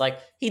end and it's like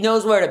he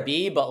knows where to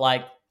be, but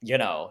like,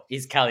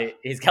 he's Kelly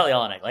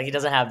Olynyk. Like he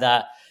doesn't have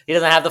that. He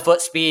doesn't have the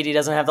foot speed. He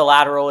doesn't have the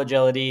lateral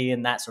agility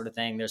and that sort of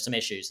thing. There's some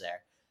issues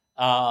there.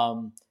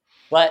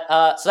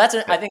 But so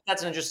I think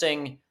that's an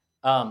interesting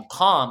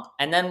comp.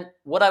 And then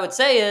what I would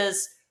say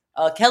is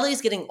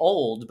Kelly's getting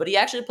old, but he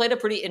actually played a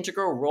pretty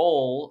integral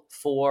role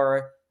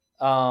for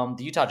the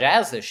Utah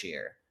Jazz this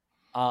year.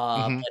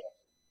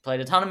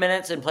 Played a ton of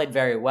minutes and played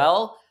very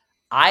well.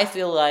 I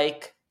feel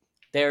like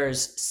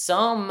there's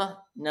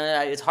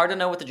it's hard to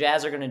know what the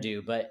Jazz are going to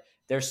do, but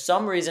there's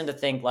some reason to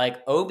think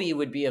like Obi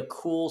would be a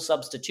cool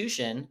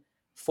substitution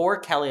for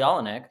Kelly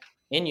Olynyk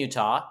in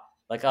Utah,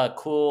 like a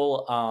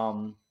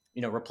cool,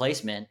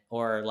 replacement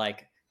or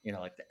like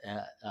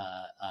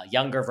a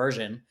younger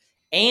version.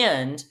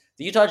 And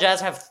the Utah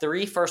Jazz have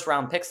 3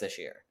 first-round picks this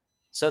year,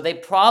 so they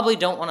probably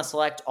don't want to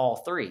select all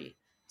 3.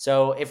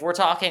 So if we're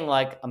talking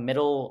like a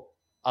middle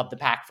of the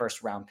pack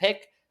first-round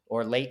pick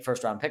or late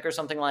first-round pick or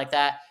something like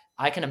that,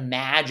 I can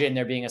imagine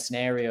there being a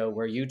scenario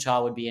where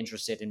Utah would be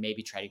interested in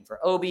maybe trading for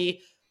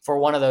Obi for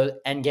one of those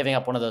and giving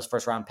up one of those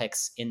first-round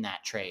picks in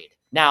that trade.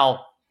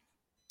 Now,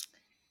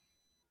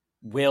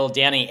 will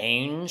Danny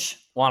Ainge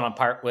want to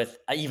part with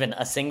even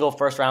a single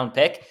first-round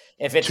pick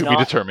if it's to be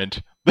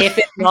determined? If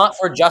it's not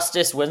for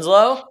Justice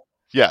Winslow?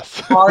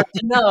 Yes. Hard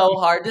to know,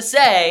 hard to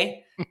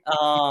say.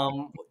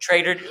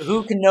 Trader,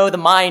 who can know the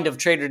mind of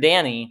Trader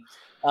Danny?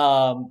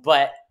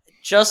 But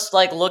just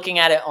like looking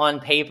at it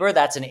on paper,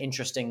 that's an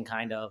interesting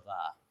kind of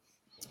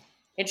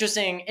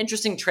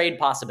interesting trade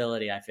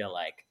possibility, I feel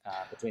like,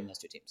 between those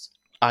two teams.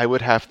 I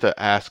would have to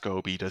ask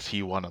Obi, does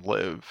he want to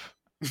live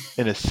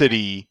in a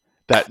city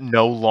that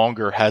no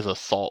longer has a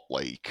salt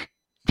lake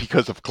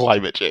because of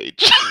climate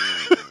change?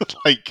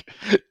 Like,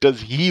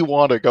 does he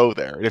want to go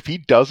there? And if he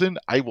doesn't,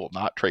 I will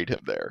not trade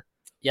him there.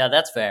 Yeah,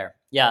 that's fair.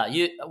 Yeah,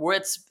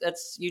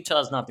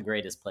 Utah's not the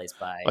greatest place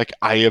by. Like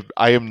I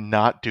am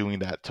not doing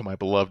that to my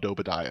beloved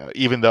Obadiah,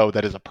 even though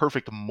that is a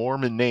perfect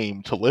Mormon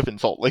name to live in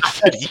Salt Lake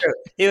City. That's true.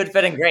 He would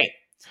fit in great.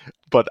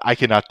 But I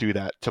cannot do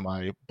that to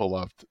my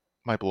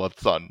beloved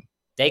son.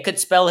 They could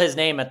spell his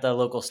name at the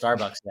local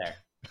Starbucks there.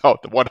 Oh,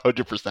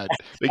 100%.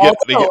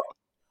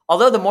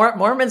 Although the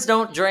Mormons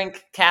don't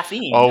drink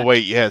caffeine. Oh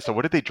wait, yeah. So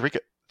what did they drink?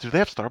 Do they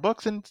have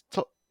Starbucks in?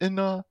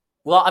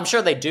 Well, I'm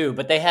sure they do,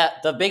 but they have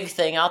the big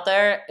thing out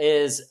there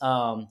is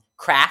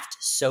craft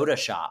soda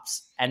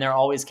shops, and they're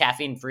always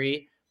caffeine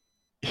free.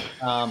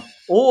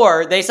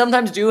 Or they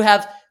sometimes do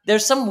have.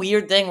 There's some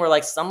weird thing where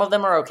like some of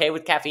them are okay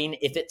with caffeine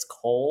if it's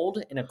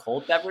cold in a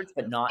cold beverage,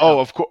 but not. Oh,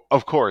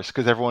 of course,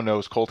 because everyone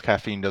knows cold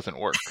caffeine doesn't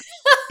work.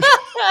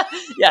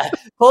 Yeah,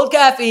 cold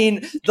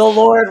caffeine, the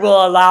Lord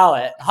will allow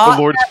it. Hot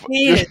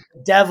caffeine is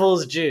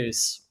devil's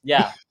juice.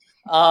 Yeah.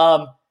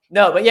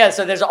 No, but yeah,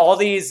 so there's all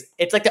these,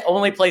 it's like the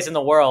only place in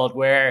the world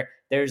where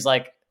there's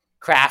like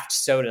craft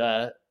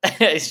soda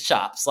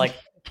shops. Like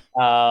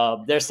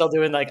they're still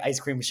doing like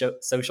ice cream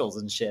socials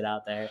and shit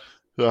out there.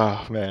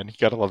 Oh man, you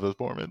gotta love those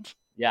Mormons.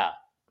 Yeah,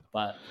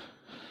 but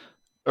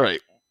all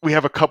right, we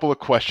have a couple of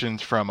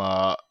questions from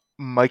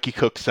Mikey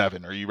Cook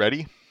 7. Are you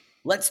ready?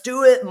 Let's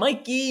do it,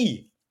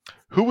 Mikey.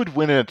 Who would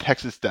win in a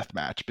Texas death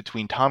match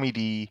between Tommy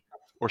D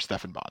or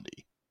Stephen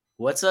Bondy?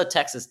 What's a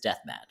Texas death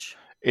match?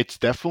 It's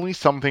definitely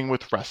something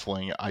with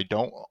wrestling. I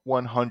don't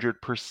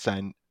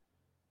 100%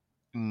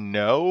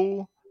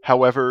 know.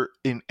 However,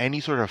 in any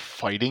sort of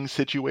fighting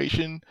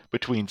situation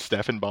between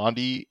Stephen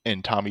Bondy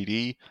and Tommy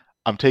D,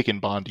 I'm taking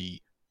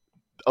Bondy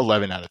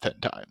 11 out of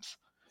 10 times.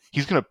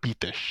 He's gonna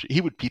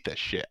he would beat the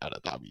shit out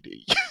of Tommy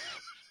D.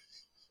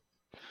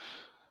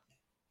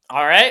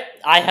 All right,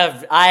 I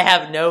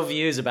have no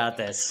views about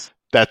this.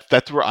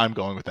 That's where I'm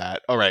going with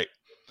that. All right,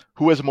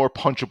 who has a more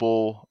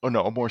punchable, a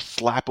more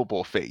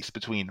slappable face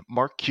between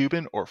Mark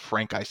Cuban or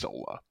Frank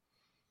Isola?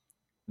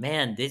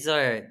 Man, these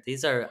are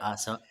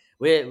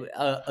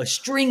a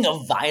string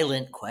of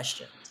violent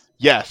questions.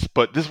 Yes,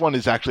 but this one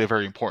is actually a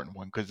very important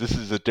one because this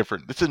is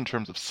in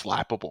terms of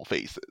slappable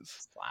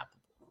faces.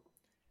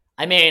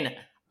 I mean,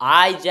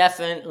 I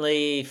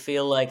definitely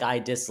feel like I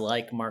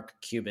dislike Mark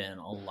Cuban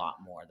a lot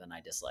more than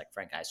I dislike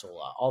Frank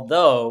Isola.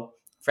 Although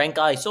Frank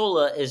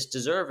Isola is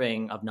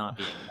deserving of not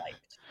being liked.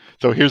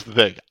 So here's the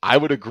thing. I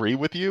would agree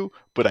with you,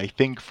 but I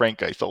think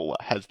Frank Isola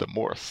has the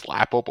more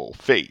slappable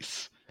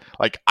face.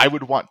 Like, I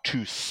would want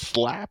to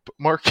slap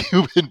Mark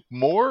Cuban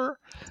more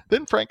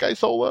than Frank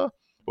Isola,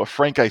 but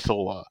Frank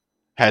Isola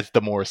has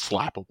the more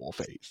slappable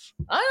face.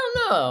 I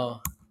don't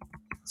know.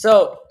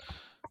 So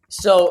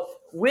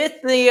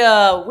with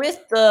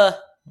the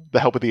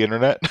help of the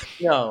internet?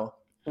 No.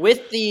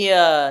 with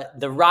the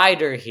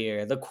rider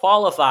here, the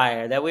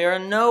qualifier, that we are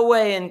in no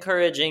way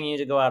encouraging you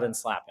to go out and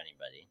slap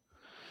anybody.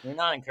 We're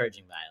not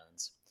encouraging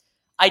violence.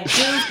 I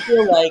do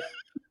feel like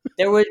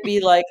there would be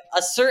like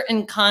a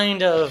certain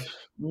kind of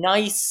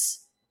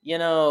nice,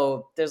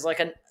 there's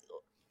like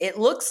it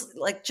looks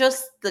like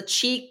just the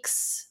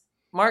cheeks,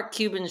 Mark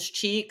Cuban's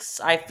cheeks.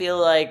 I feel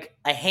like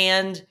a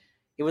hand,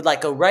 it would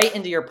like go right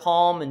into your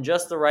palm in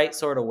just the right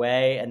sort of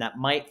way, and that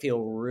might feel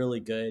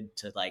really good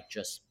to like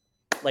just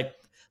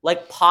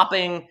like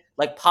popping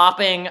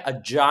a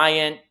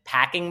giant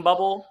packing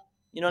bubble.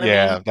 You know what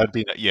I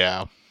mean?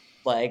 Yeah,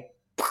 Like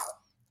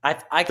I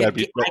that'd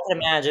be. could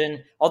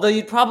imagine. Although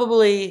you'd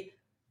probably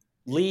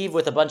leave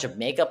with a bunch of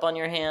makeup on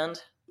your hand.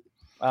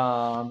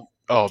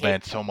 Oh Tape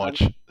man, so on.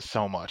 much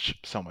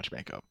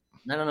makeup.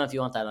 I don't know if you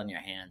want that on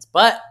your hands,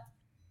 but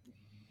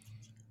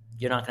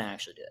you're not going to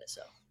actually do it.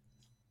 So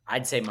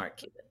I'd say Mark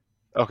Cuban.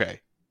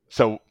 Okay,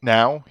 so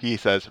now he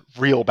says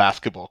real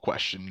basketball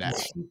question now,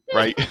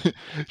 right?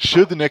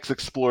 Should the Knicks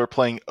explore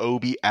playing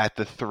Obi at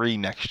the 3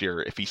 next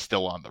year if he's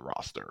still on the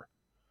roster?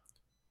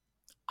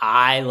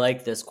 I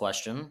like this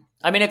question.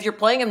 I mean, if you're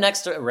playing him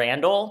next to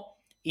Randall,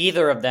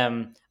 either of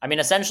them, I mean,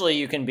 essentially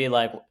you can be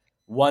like,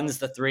 one's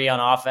the 3 on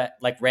offense,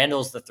 like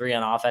Randall's the 3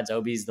 on offense,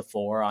 Obi's the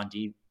 4 on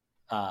D.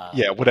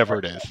 Yeah, whatever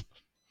it is.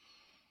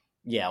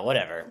 Yeah,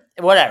 whatever.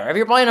 If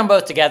you're playing them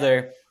both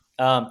together,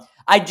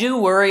 I do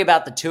worry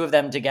about the two of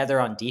them together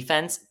on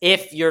defense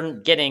if you're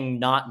getting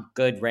not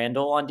good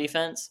Randall on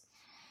defense,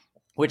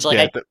 which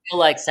I feel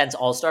like since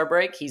All-Star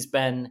break, he's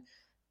been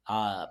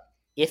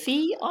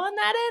iffy on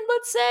that end,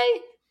 let's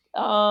say.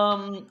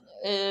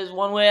 Is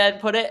one way I'd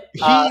put it.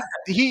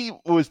 He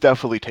was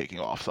definitely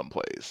taking off some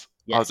plays.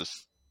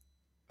 Yes.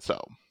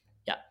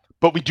 Yeah.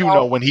 But we do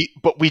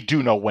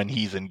know when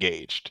he's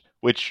engaged,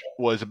 which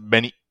was a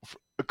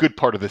good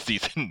part of the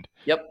season.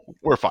 Yep.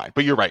 We're fine.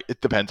 But you're right.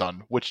 It depends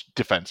on which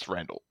defensive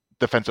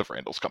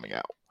Randall's coming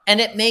out. And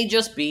it may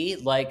just be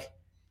like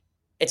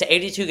it's an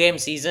 82 game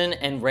season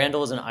and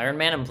Randall is an Iron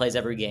Man and plays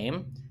every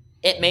game.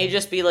 It may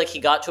just be like he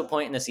got to a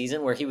point in the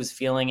season where he was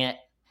feeling it,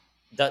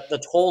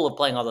 the toll of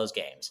playing all those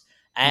games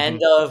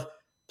and of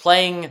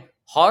playing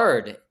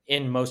hard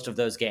in most of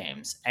those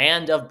games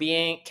and of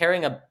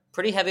carrying a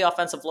pretty heavy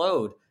offensive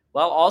load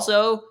while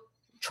also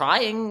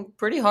trying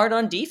pretty hard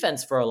on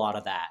defense for a lot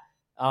of that.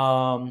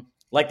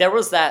 Like there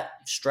was that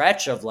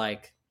stretch of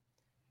like,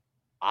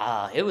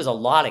 it was a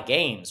lot of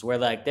games where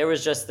like there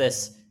was just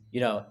this,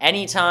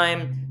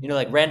 anytime,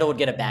 like Randall would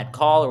get a bad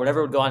call or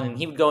whatever would go on and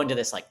he would go into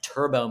this like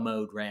turbo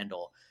mode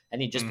Randall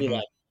and he'd just be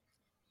like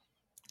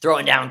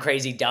throwing down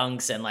crazy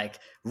dunks and like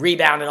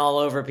rebounding all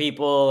over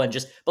people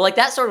but like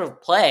that sort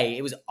of play,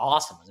 it was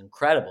awesome. It was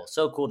incredible.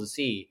 So cool to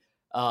see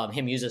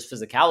him use his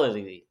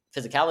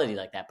physicality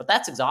like that, but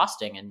that's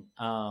exhausting and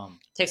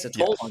takes a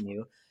toll on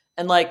you.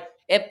 And like,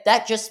 if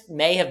that just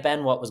may have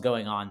been what was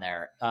going on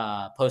there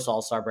post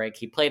All-Star break.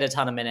 He played a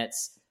ton of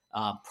minutes,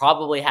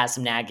 probably has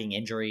some nagging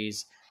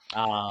injuries.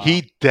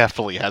 He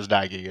definitely has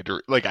nagging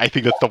injuries. Like, I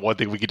think that's the one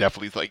thing we could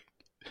definitely like.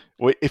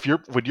 When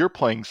you're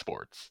playing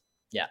sports,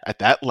 at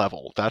that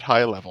level, that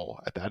high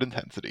level, at that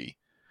intensity,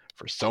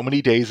 for so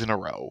many days in a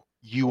row,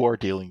 you are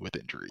dealing with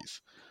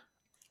injuries.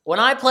 When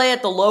I play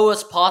at the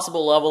lowest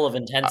possible level of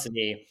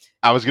intensity,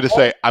 I was going to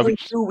say,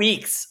 2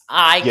 weeks,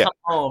 I come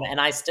home and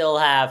I still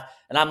have,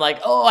 and I'm like,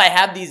 I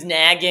have these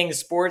nagging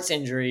sports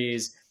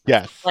injuries.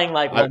 Yes. Playing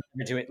like one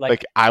or two.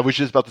 Like I was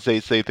just about to say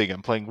the same thing.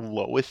 I'm playing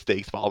lowest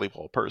stakes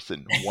volleyball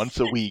person once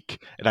a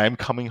week, and I'm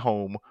coming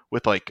home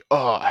with like,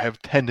 I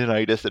have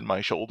tendonitis in my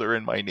shoulder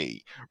and my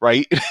knee,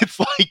 right? And it's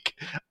like,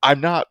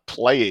 I'm not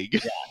playing. Yeah.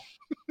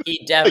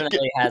 He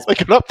definitely has.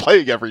 Like, I'm not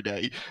playing every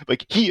day.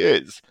 Like, he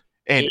is.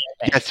 And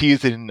yes, he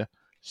is in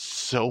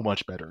so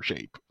much better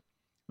shape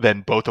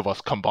than both of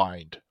us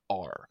combined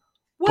are.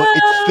 But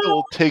it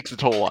still takes a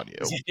toll on you.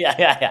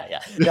 Yeah.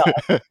 No,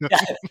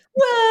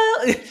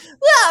 well,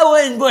 I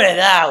wouldn't put it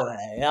that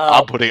way. No.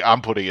 I'm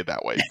putting it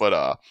that way.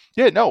 But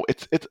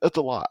it's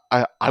a lot.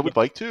 I would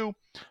like to,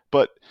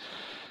 but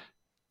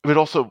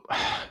also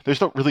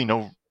there's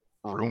no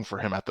room for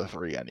him at the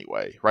 3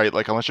 anyway, right?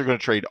 Like unless you're going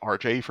to trade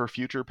RJ for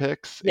future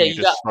picks, and then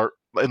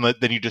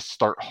you just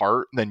start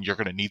Hart, then you're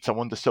going to need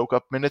someone to soak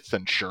up minutes.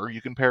 Then sure,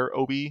 you can pair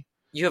Obi.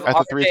 You have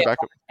RJ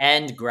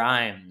and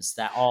Grimes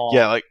that all.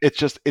 Yeah, like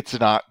it's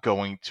not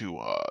going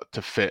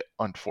to fit,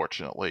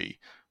 unfortunately.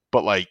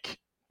 But like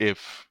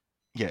if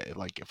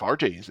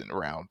RJ isn't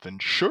around, then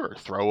sure,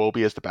 throw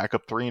Obi as the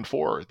backup 3 and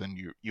 4. Then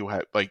you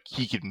have like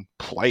he can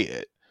play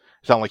it.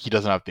 It's not like he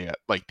doesn't have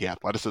the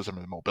athleticism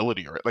and the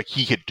mobility, or like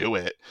he could do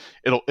it.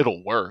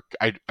 It'll work.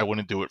 I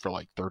wouldn't do it for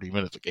like 30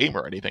 minutes a game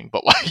or anything,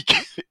 but like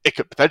it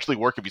could potentially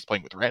work if he's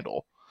playing with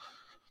Randall.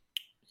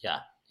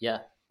 Yeah,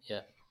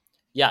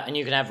 and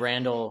you can have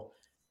Randall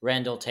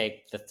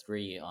take the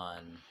 3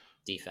 on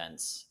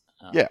defense.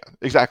 Yeah,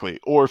 exactly.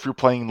 Or if you're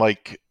playing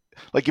like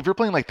if you're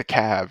playing like the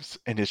Cavs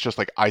and it's just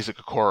like Isaac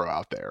Okoro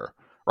out there,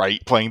 right,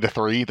 playing the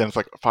 3, then it's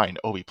like fine,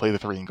 Obi, play the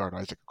 3 and guard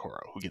Isaac Okoro.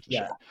 Who gives a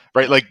shit,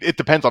 right? Like it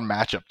depends on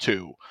matchup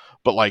too.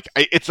 But like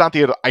it's not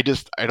I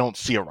don't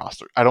see a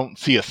roster. I don't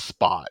see a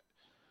spot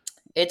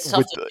It's tough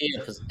with to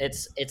the,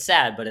 see it's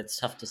sad, but it's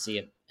tough to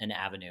see an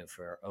avenue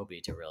for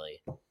Obi to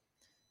really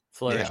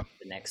flourish yeah. with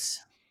the Knicks.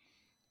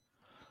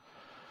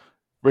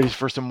 Ready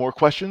for some more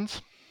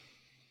questions?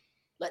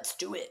 Let's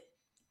do it.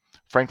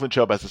 Franklin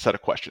Chubb has a set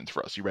of questions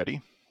for us. You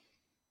ready?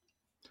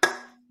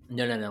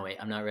 No, wait,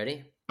 I'm not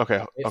ready. Okay.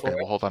 Wait for Okay.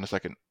 Well, it. hold on a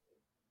second.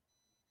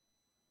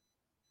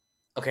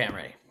 Okay, I'm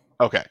ready.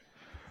 Okay.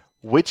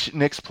 Which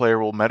Knicks player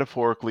will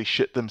metaphorically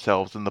shit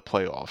themselves in the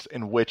playoffs,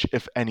 and which,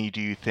 if any, do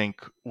you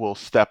think will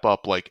step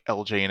up like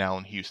LJ and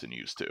Allen Houston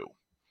used to?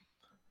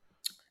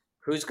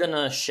 Who's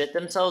gonna shit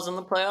themselves in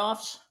the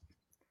playoffs?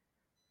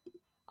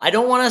 I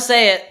don't want to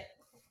say it,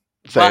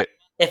 Say but it.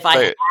 if Say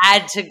I it.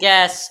 had to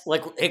guess,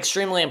 like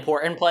extremely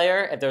important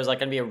player, if there was like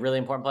gonna be a really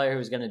important player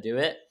who's gonna do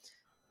it,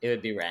 it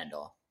would be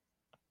Randall.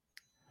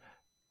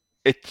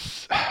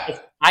 It's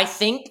I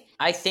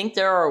think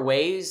there are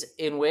ways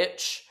in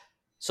which,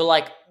 so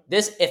like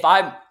this, if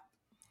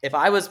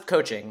I was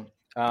coaching,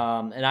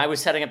 and I was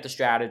setting up the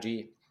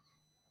strategy,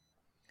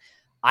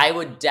 I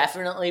would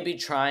definitely be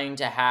trying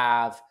to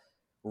have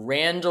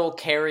Randall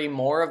carry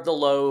more of the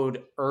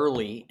load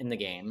early in the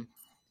game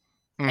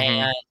mm-hmm.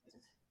 and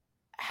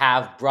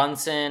have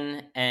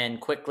Brunson and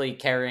quickly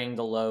carrying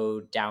the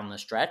load down the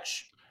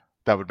stretch.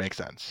 That would make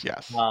sense.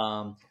 Yes.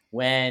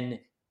 When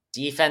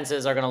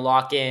defenses are going to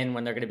lock in,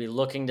 when they're going to be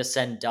looking to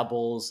send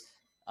doubles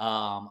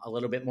a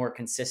little bit more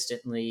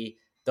consistently,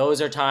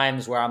 those are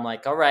times where I'm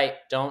like, all right,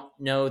 don't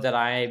know that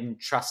I'm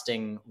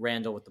trusting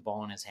Randall with the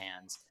ball in his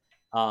hands.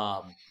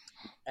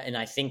 And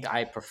I think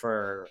I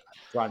prefer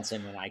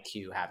Brunson and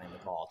IQ having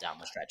the ball down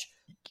the stretch.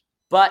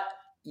 But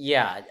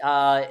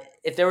yeah,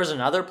 if there was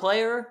another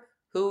player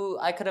who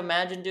I could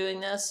imagine doing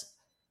this,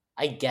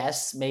 I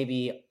guess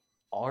maybe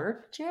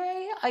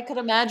RJ. I could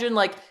imagine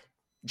like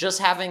just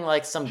having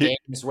like some He,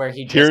 games where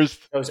he just here's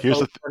goes here's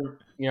the over,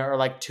 or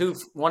like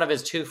one of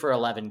his 2 for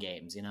 11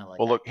 games, like well,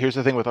 that. look. Here's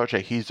the thing with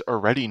RJ. He's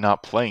already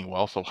not playing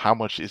well. So how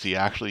much is he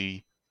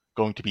actually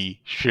going to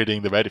be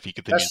shitting the bed if he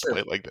That's continues to true.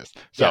 play like this?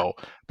 Yeah. So,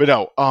 but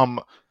no.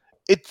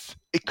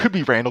 It could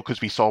be Randall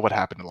because we saw what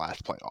happened in the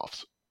last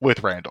playoffs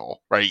with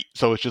Randall, right?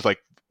 So it's just like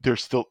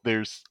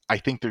I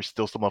think there's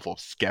still some level of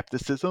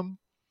skepticism.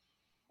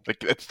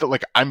 Like it's still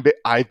like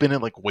I've been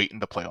in like wait in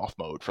the playoff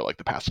mode for like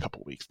the past couple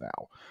of weeks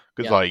now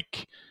because Yeah.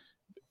 like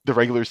the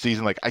regular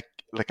season I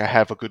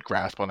have a good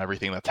grasp on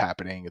everything that's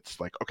happening. It's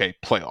like okay,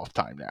 playoff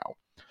time now.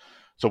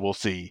 So we'll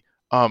see.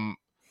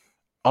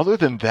 Other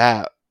than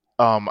that,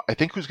 I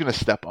think who's gonna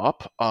step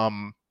up? I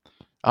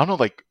don't know.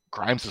 Like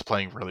Grimes is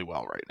playing really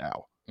well right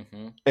now,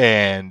 Mm-hmm.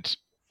 and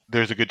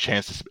there's a good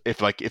chance if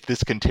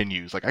this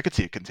continues, like I could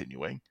see it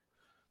continuing,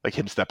 like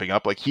him stepping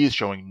up. Like he is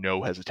showing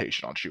no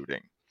hesitation on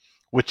shooting,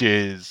 which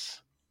is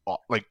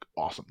like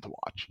awesome to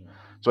watch.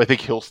 So I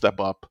think he'll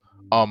step up.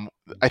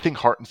 I think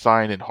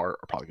Hartenstein and Hart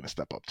are probably going to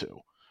step up too.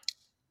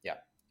 Yeah.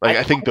 Like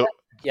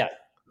Yeah.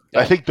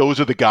 I think those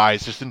are the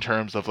guys just in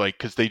terms of like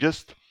because they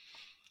just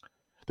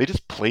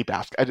play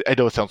basketball. I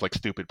know it sounds like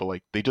stupid, but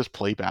like they just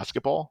play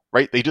basketball,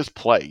 right? They just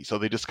play, so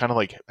they just kind of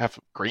like have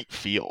great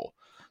feel.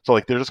 So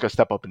like they're just gonna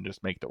step up and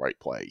just make the right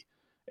play,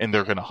 and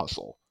they're gonna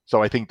hustle.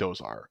 So I think those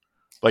are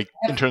like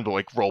in terms of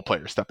like role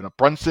players stepping up.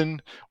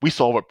 Brunson, we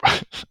saw what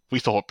we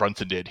saw what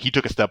Brunson did. He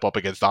took a step up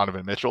against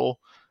Donovan Mitchell,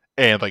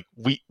 and like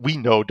we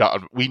know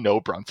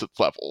Brunson's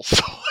level,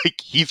 so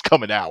like he's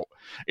coming out,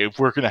 and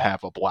we're gonna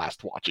have a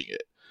blast watching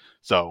it.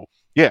 So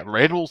yeah,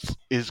 Randall's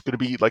is gonna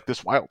be like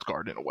this wild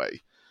card in a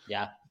way.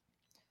 Yeah.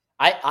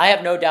 I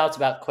have no doubts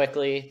about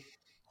Quickly,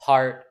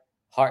 Hart,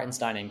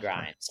 Hartenstein, and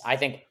Grimes. I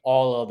think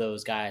all of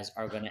those guys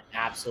are going to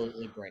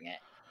absolutely bring it.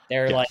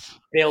 They're like Yes.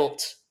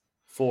 built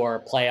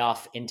for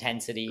playoff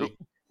intensity,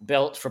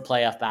 built for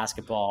playoff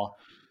basketball.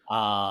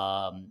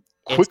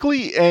 It's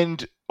Quickly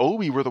and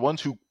Obi were the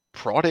ones who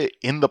brought it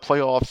in the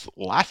playoffs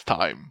last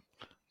time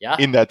yeah,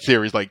 in that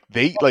series. Like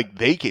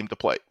they came to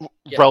play.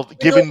 yeah. Well,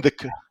 given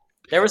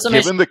There were some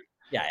issues. given the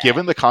Yeah,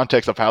 given the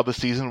context of how the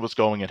season was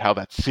going and how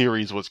that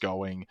series was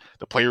going,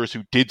 the players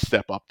who did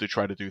step up to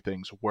try to do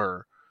things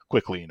were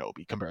Quickly and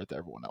Obi compared to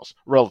everyone else.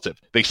 Relative,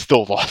 they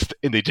still lost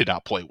and they did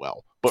not play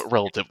well, but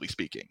relatively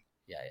speaking.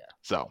 yeah.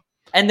 So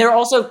And there are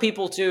also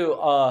people too.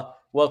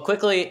 Well,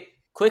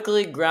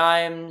 quickly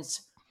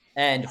Grimes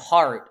and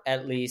Hart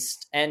at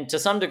least, and to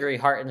some degree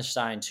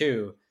Hartenstein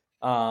too.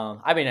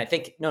 I mean, I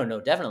think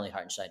definitely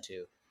Hartenstein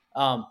too.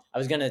 I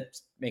was gonna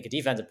make a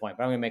defensive point,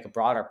 but I'm gonna make a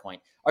broader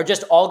point. Are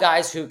just all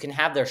guys who can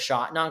have their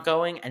shot not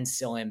going and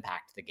still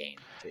impact the game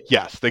too.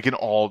 yes, they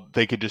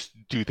could just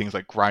do things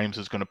like Grimes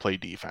is going to play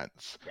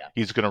defense. Yeah.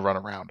 He's going to run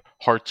around.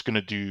 Hart's going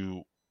to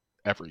do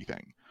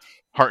everything.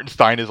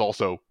 Hartenstein is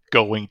also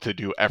going to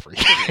do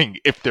everything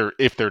if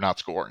they're not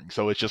scoring.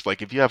 So it's just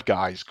like if you have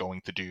guys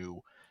going to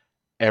do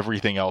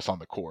everything else on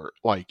the court,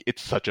 like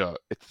it's such a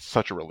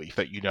relief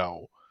that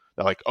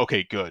that like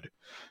okay, good.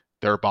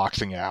 They're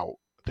boxing out.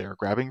 They're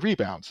grabbing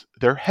rebounds.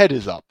 Their head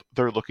is up.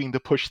 They're looking to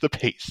push the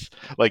pace.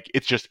 Like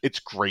it's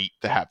great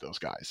to have those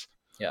guys.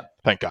 Yeah.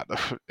 Thank God.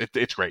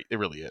 It's great. It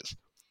really is.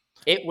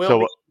 It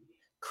will be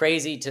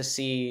crazy to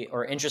see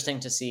or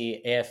interesting to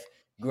see if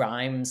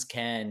Grimes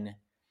can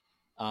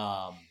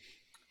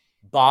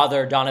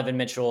bother Donovan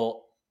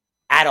Mitchell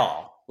at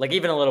all, like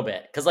even a little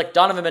bit, because like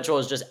Donovan Mitchell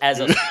is just as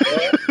a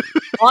scorer.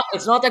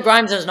 It's not that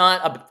Grimes is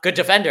not a good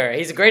defender;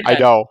 he's a great I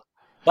defender. know.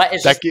 But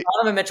it's just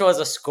Donovan Mitchell as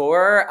a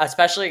scorer,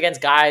 especially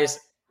against guys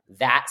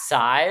that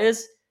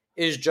size,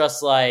 is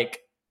just like,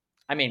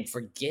 I mean,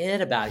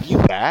 forget about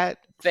it. That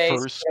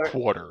first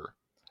quarter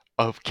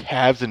of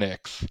Cavs and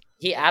Knicks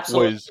he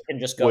absolutely can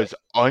just go. Was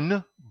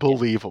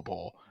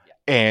unbelievable. Yeah.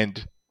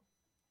 And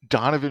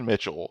Donovan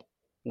Mitchell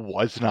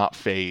was not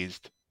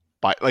fazed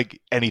by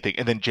like anything.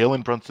 And then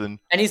Jalen Brunson.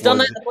 And he's done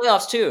that in the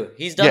playoffs too.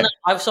 He's done that.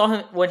 I saw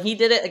him when he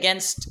did it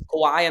against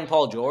Kawhi and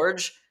Paul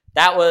George.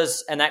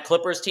 And that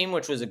Clippers team,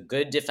 which was a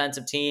good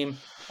defensive team.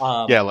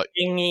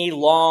 Stingy,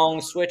 long,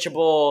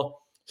 switchable.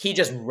 He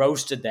just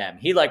roasted them.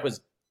 He like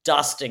was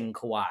dusting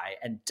Kawhi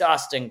and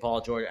dusting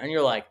Paul George. And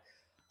you're like,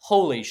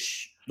 holy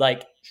shit.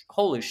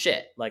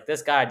 Like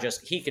this guy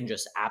he can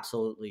just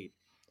absolutely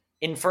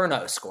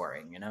inferno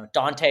scoring,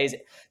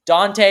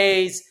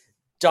 Dante's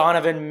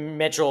Donovan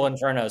Mitchell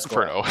inferno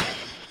scoring.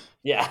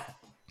 Yeah.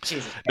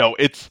 Jesus. No,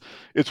 it's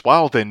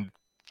wild, and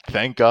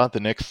thank God the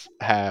Knicks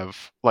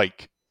have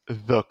like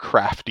the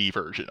crafty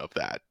version of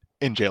that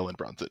in Jalen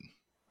Brunson.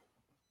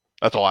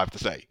 That's all I have to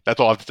say.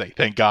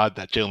 Thank God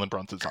that Jalen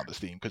Brunson's on this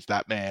team, because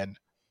that man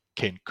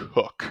can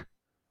cook.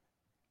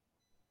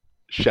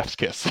 Chef's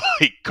kiss,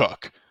 like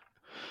cook.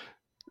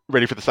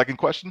 Ready for the second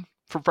question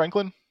from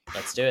Franklin?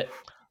 Let's do it.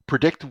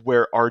 Predict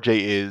where RJ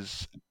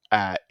is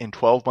in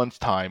 12 months'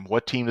 time.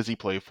 What team does he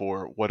play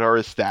for? What are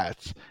his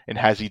stats? And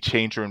has he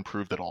changed or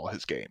improved at all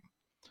his game?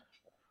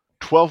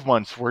 12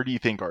 months, where do you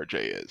think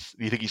RJ is?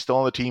 Do you think he's still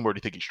on the team, or do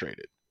you think he's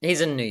traded? He's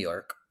in New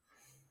York.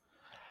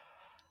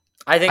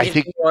 I think he's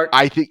in New York.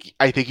 I think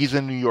he's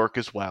in New York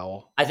as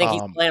well. I think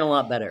he's playing a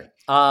lot better.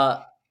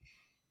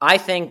 I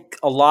think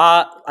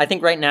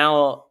right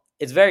now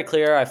it's very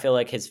clear. I feel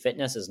like his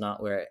fitness is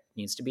not where it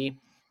needs to be.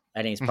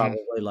 I think he's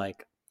probably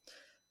like,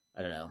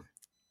 I don't know.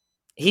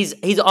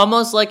 He's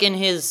almost like in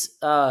his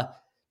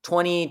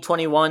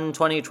 2021,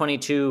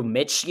 2022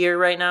 Mitch year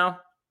right now,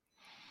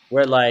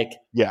 where like,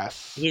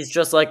 yes, he's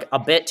just like a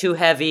bit too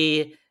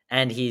heavy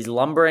and he's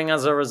lumbering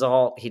as a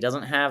result. He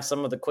doesn't have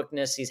some of the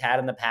quickness he's had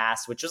in the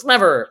past, which was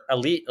never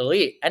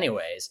elite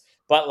anyways,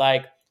 but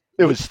like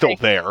it was still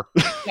there.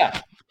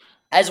 Yeah.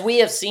 As we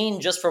have seen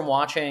just from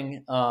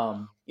watching,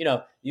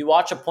 you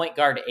watch a point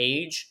guard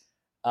age,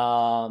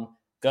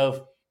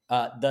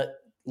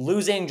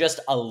 losing just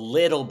a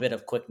little bit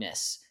of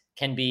quickness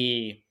can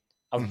be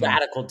a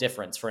radical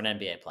difference for an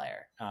NBA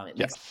player.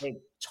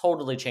 It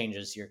totally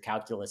changes your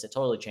calculus. It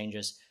totally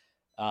changes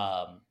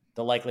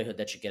the likelihood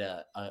that you get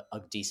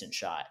a decent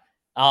shot.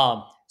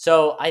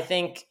 So I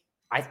think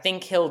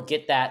he'll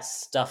get that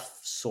stuff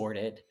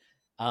sorted.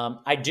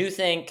 I do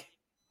think,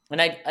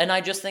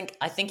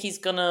 I think he's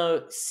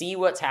gonna see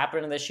what's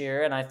happening this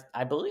year, and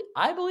I believe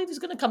he's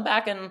gonna come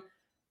back and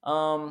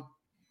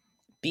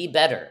be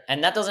better.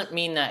 And that doesn't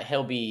mean that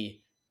he'll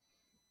be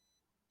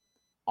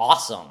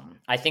awesome.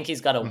 I think he's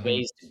got a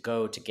ways to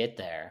go to get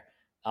there.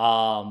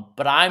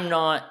 But I'm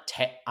not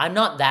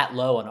that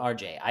low on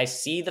RJ. I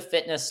see the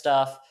fitness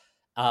stuff,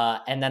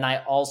 and then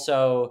I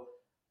also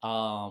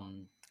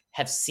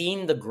have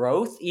seen the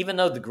growth, even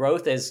though the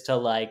growth is to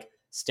like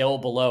still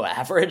below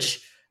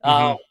average.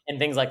 And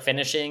things like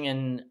finishing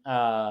and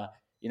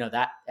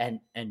that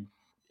and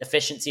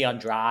efficiency on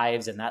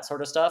drives and that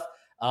sort of stuff.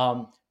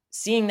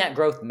 Seeing that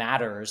growth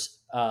matters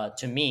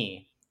to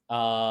me,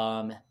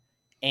 and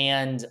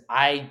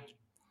I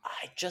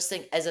just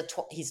think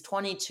he's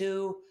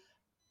 22.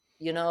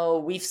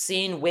 We've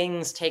seen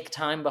wings take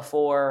time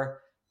before.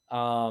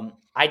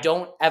 I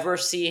don't ever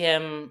see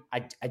him.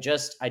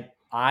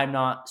 I'm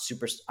not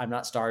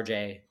Star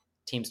J.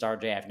 Team Star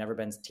J. I've never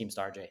been Team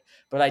Star J,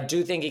 but I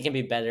do think he can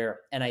be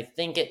better. And I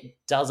think it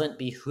doesn't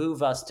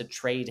behoove us to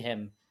trade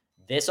him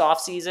this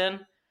offseason.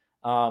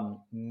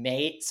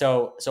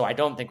 So I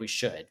don't think we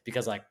should,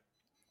 because like,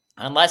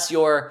 unless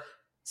you're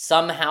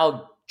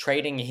somehow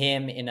trading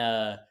him in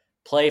a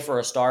play for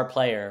a star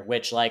player,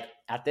 which like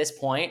at this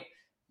point,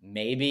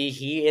 maybe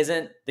he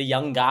isn't the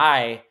young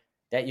guy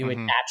that you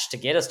attach to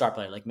get a star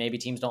player. Like maybe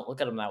teams don't look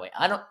at him that way.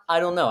 I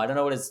don't know. I don't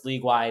know what his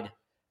league wide,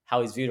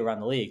 how he's viewed around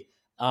the league.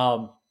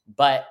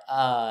 But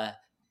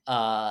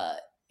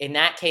in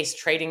that case,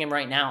 trading him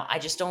right now, I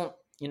just don't,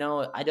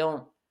 I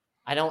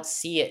don't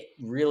see it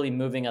really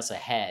moving us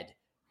ahead,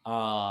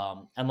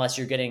 unless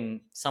you're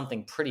getting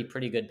something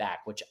pretty good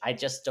back, which I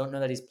just don't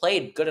know that he's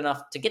played good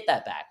enough to get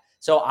that back.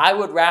 So I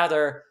would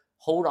rather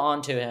hold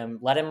on to him,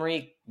 let him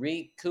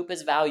recoup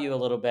his value a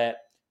little bit,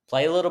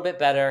 play a little bit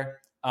better.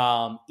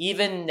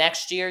 Even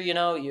next year,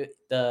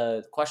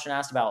 the question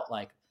asked about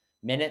like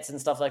minutes and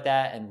stuff like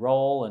that and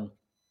role, and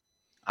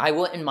I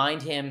wouldn't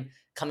mind him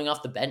coming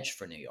off the bench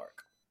for New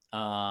York.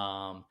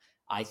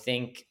 I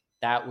think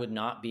that would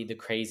not be the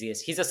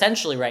craziest. He's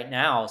essentially right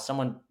now,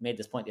 someone made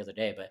this point the other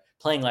day, but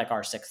playing like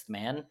our sixth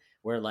man,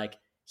 where like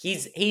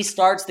he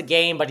starts the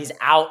game, but he's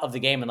out of the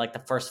game in like the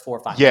first 4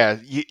 or 5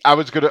 minutes. I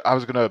was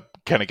gonna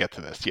kind of get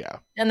to this. Yeah.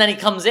 And then he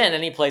comes in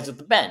and he plays with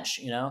the bench,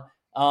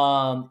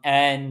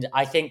 And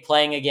I think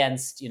playing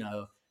against,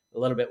 a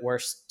little bit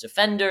worse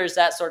defenders,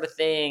 that sort of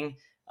thing,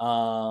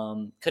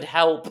 could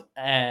help.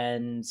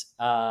 And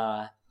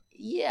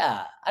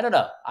yeah, I don't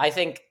know. I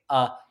think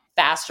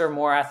faster,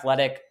 more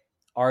athletic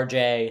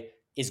RJ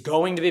is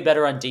going to be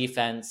better on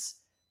defense.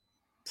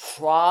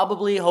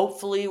 Probably,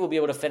 hopefully, we'll be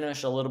able to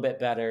finish a little bit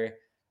better.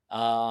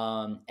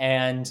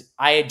 And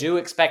I do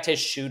expect his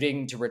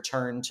shooting to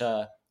return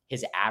to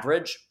his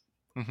average.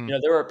 Mm-hmm.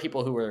 There were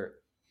people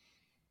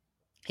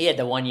he had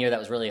the 1 year that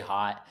was really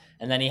hot.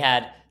 And then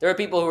there were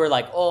people who were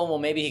like, oh, well,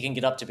 maybe he can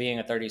get up to being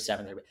a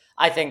 37.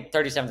 I think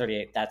 37,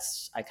 38,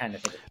 I kind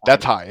of think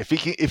that's high. If he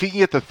can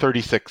get to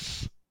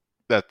 36,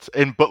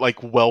 but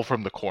like well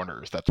from the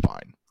corners, that's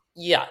fine.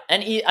 Yeah.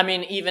 And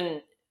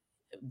even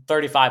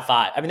 35-5.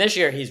 I mean, this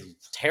year he's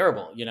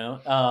terrible,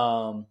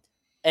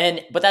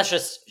 but that's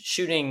just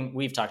shooting.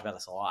 We've talked about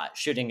this a lot.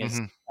 Shooting is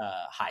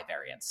high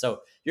variance.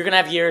 So you're going to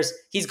have years.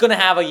 He's going to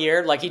have a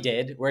year like he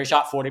did where he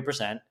shot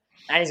 40%.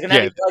 And he's going to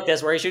have a year like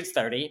this where he shoots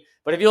 30.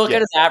 But if you look at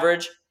his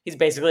average, he's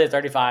basically a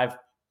 35%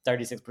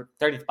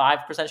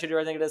 shooter,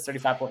 I think it is,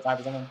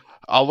 35.5%.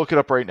 I'll look it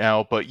up right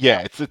now. But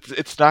yeah,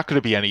 it's not going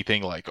to be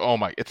anything like,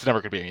 it's never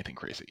going to be anything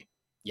crazy.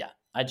 Yeah.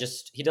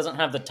 He doesn't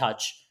have the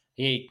touch.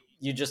 You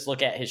just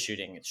look at his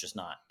shooting. It's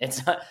not,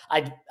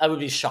 I would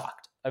be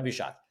shocked.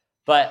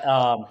 But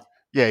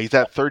yeah, he's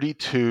at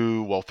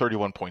 32,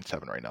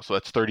 31.7 right now. So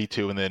that's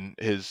 32. And then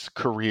his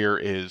career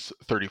is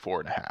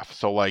 34.5.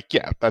 So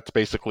that's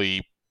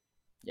basically.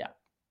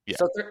 Yeah.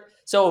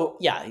 So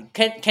yeah,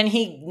 can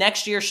he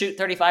next year shoot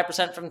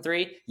 35% from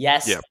three?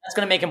 Yes. Yeah. That's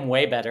going to make him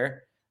way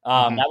better.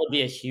 That would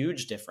be a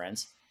huge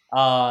difference.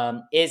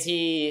 Is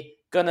he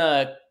going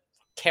to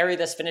carry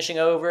this finishing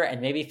over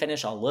and maybe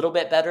finish a little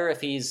bit better if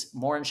he's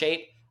more in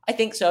shape? I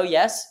think so.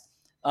 Yes.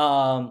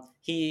 And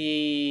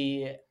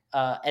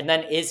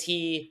then is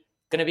he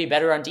going to be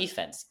better on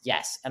defense?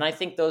 Yes. And I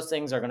think those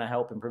things are going to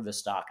help improve the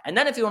stock. And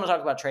then if you want to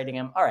talk about trading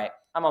him, all right,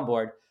 I'm on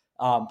board.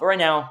 But right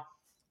now,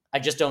 I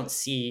just don't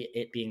see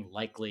it being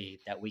likely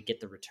that we get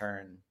the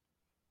return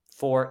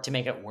to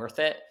make it worth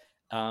it.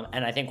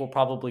 And I think we'll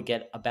probably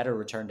get a better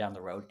return down the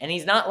road. And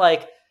he's not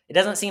it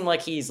doesn't seem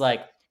like he's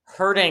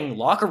hurting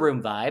locker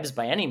room vibes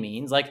by any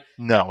means.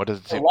 No, it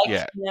doesn't seem.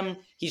 Him.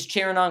 He's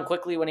cheering on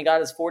quickly when he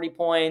got his 40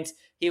 points.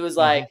 He was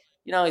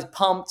he's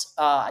pumped.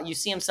 You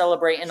see him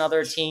celebrating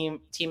other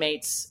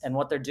teammates and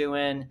what they're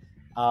doing.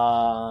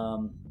 I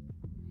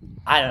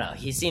don't know.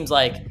 He just seems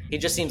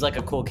like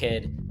a cool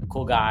kid, a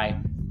cool guy.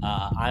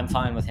 I'm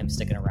fine with him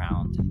sticking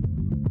around.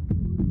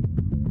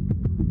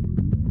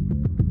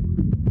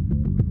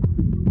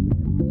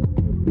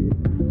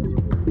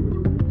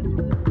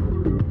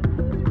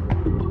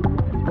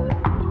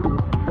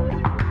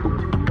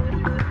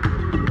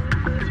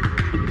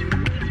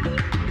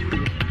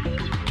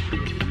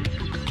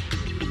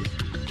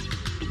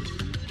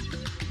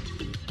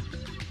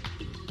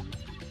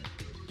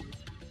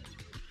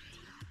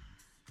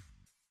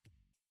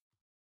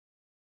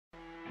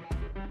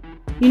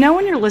 You know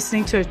when you're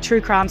listening to a true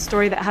crime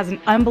story that has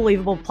an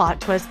unbelievable plot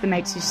twist that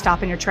makes you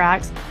stop in your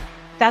tracks?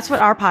 That's what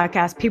our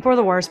podcast, People Are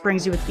the Worst,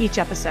 brings you with each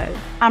episode.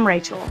 I'm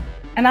Rachel.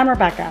 And I'm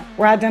Rebecca.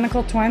 We're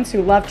identical twins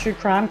who love true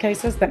crime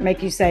cases that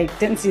make you say,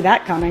 didn't see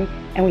that coming,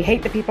 and we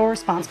hate the people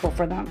responsible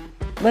for them.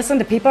 Listen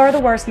to People Are the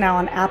Worst now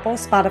on Apple,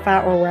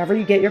 Spotify, or wherever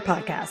you get your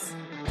podcasts.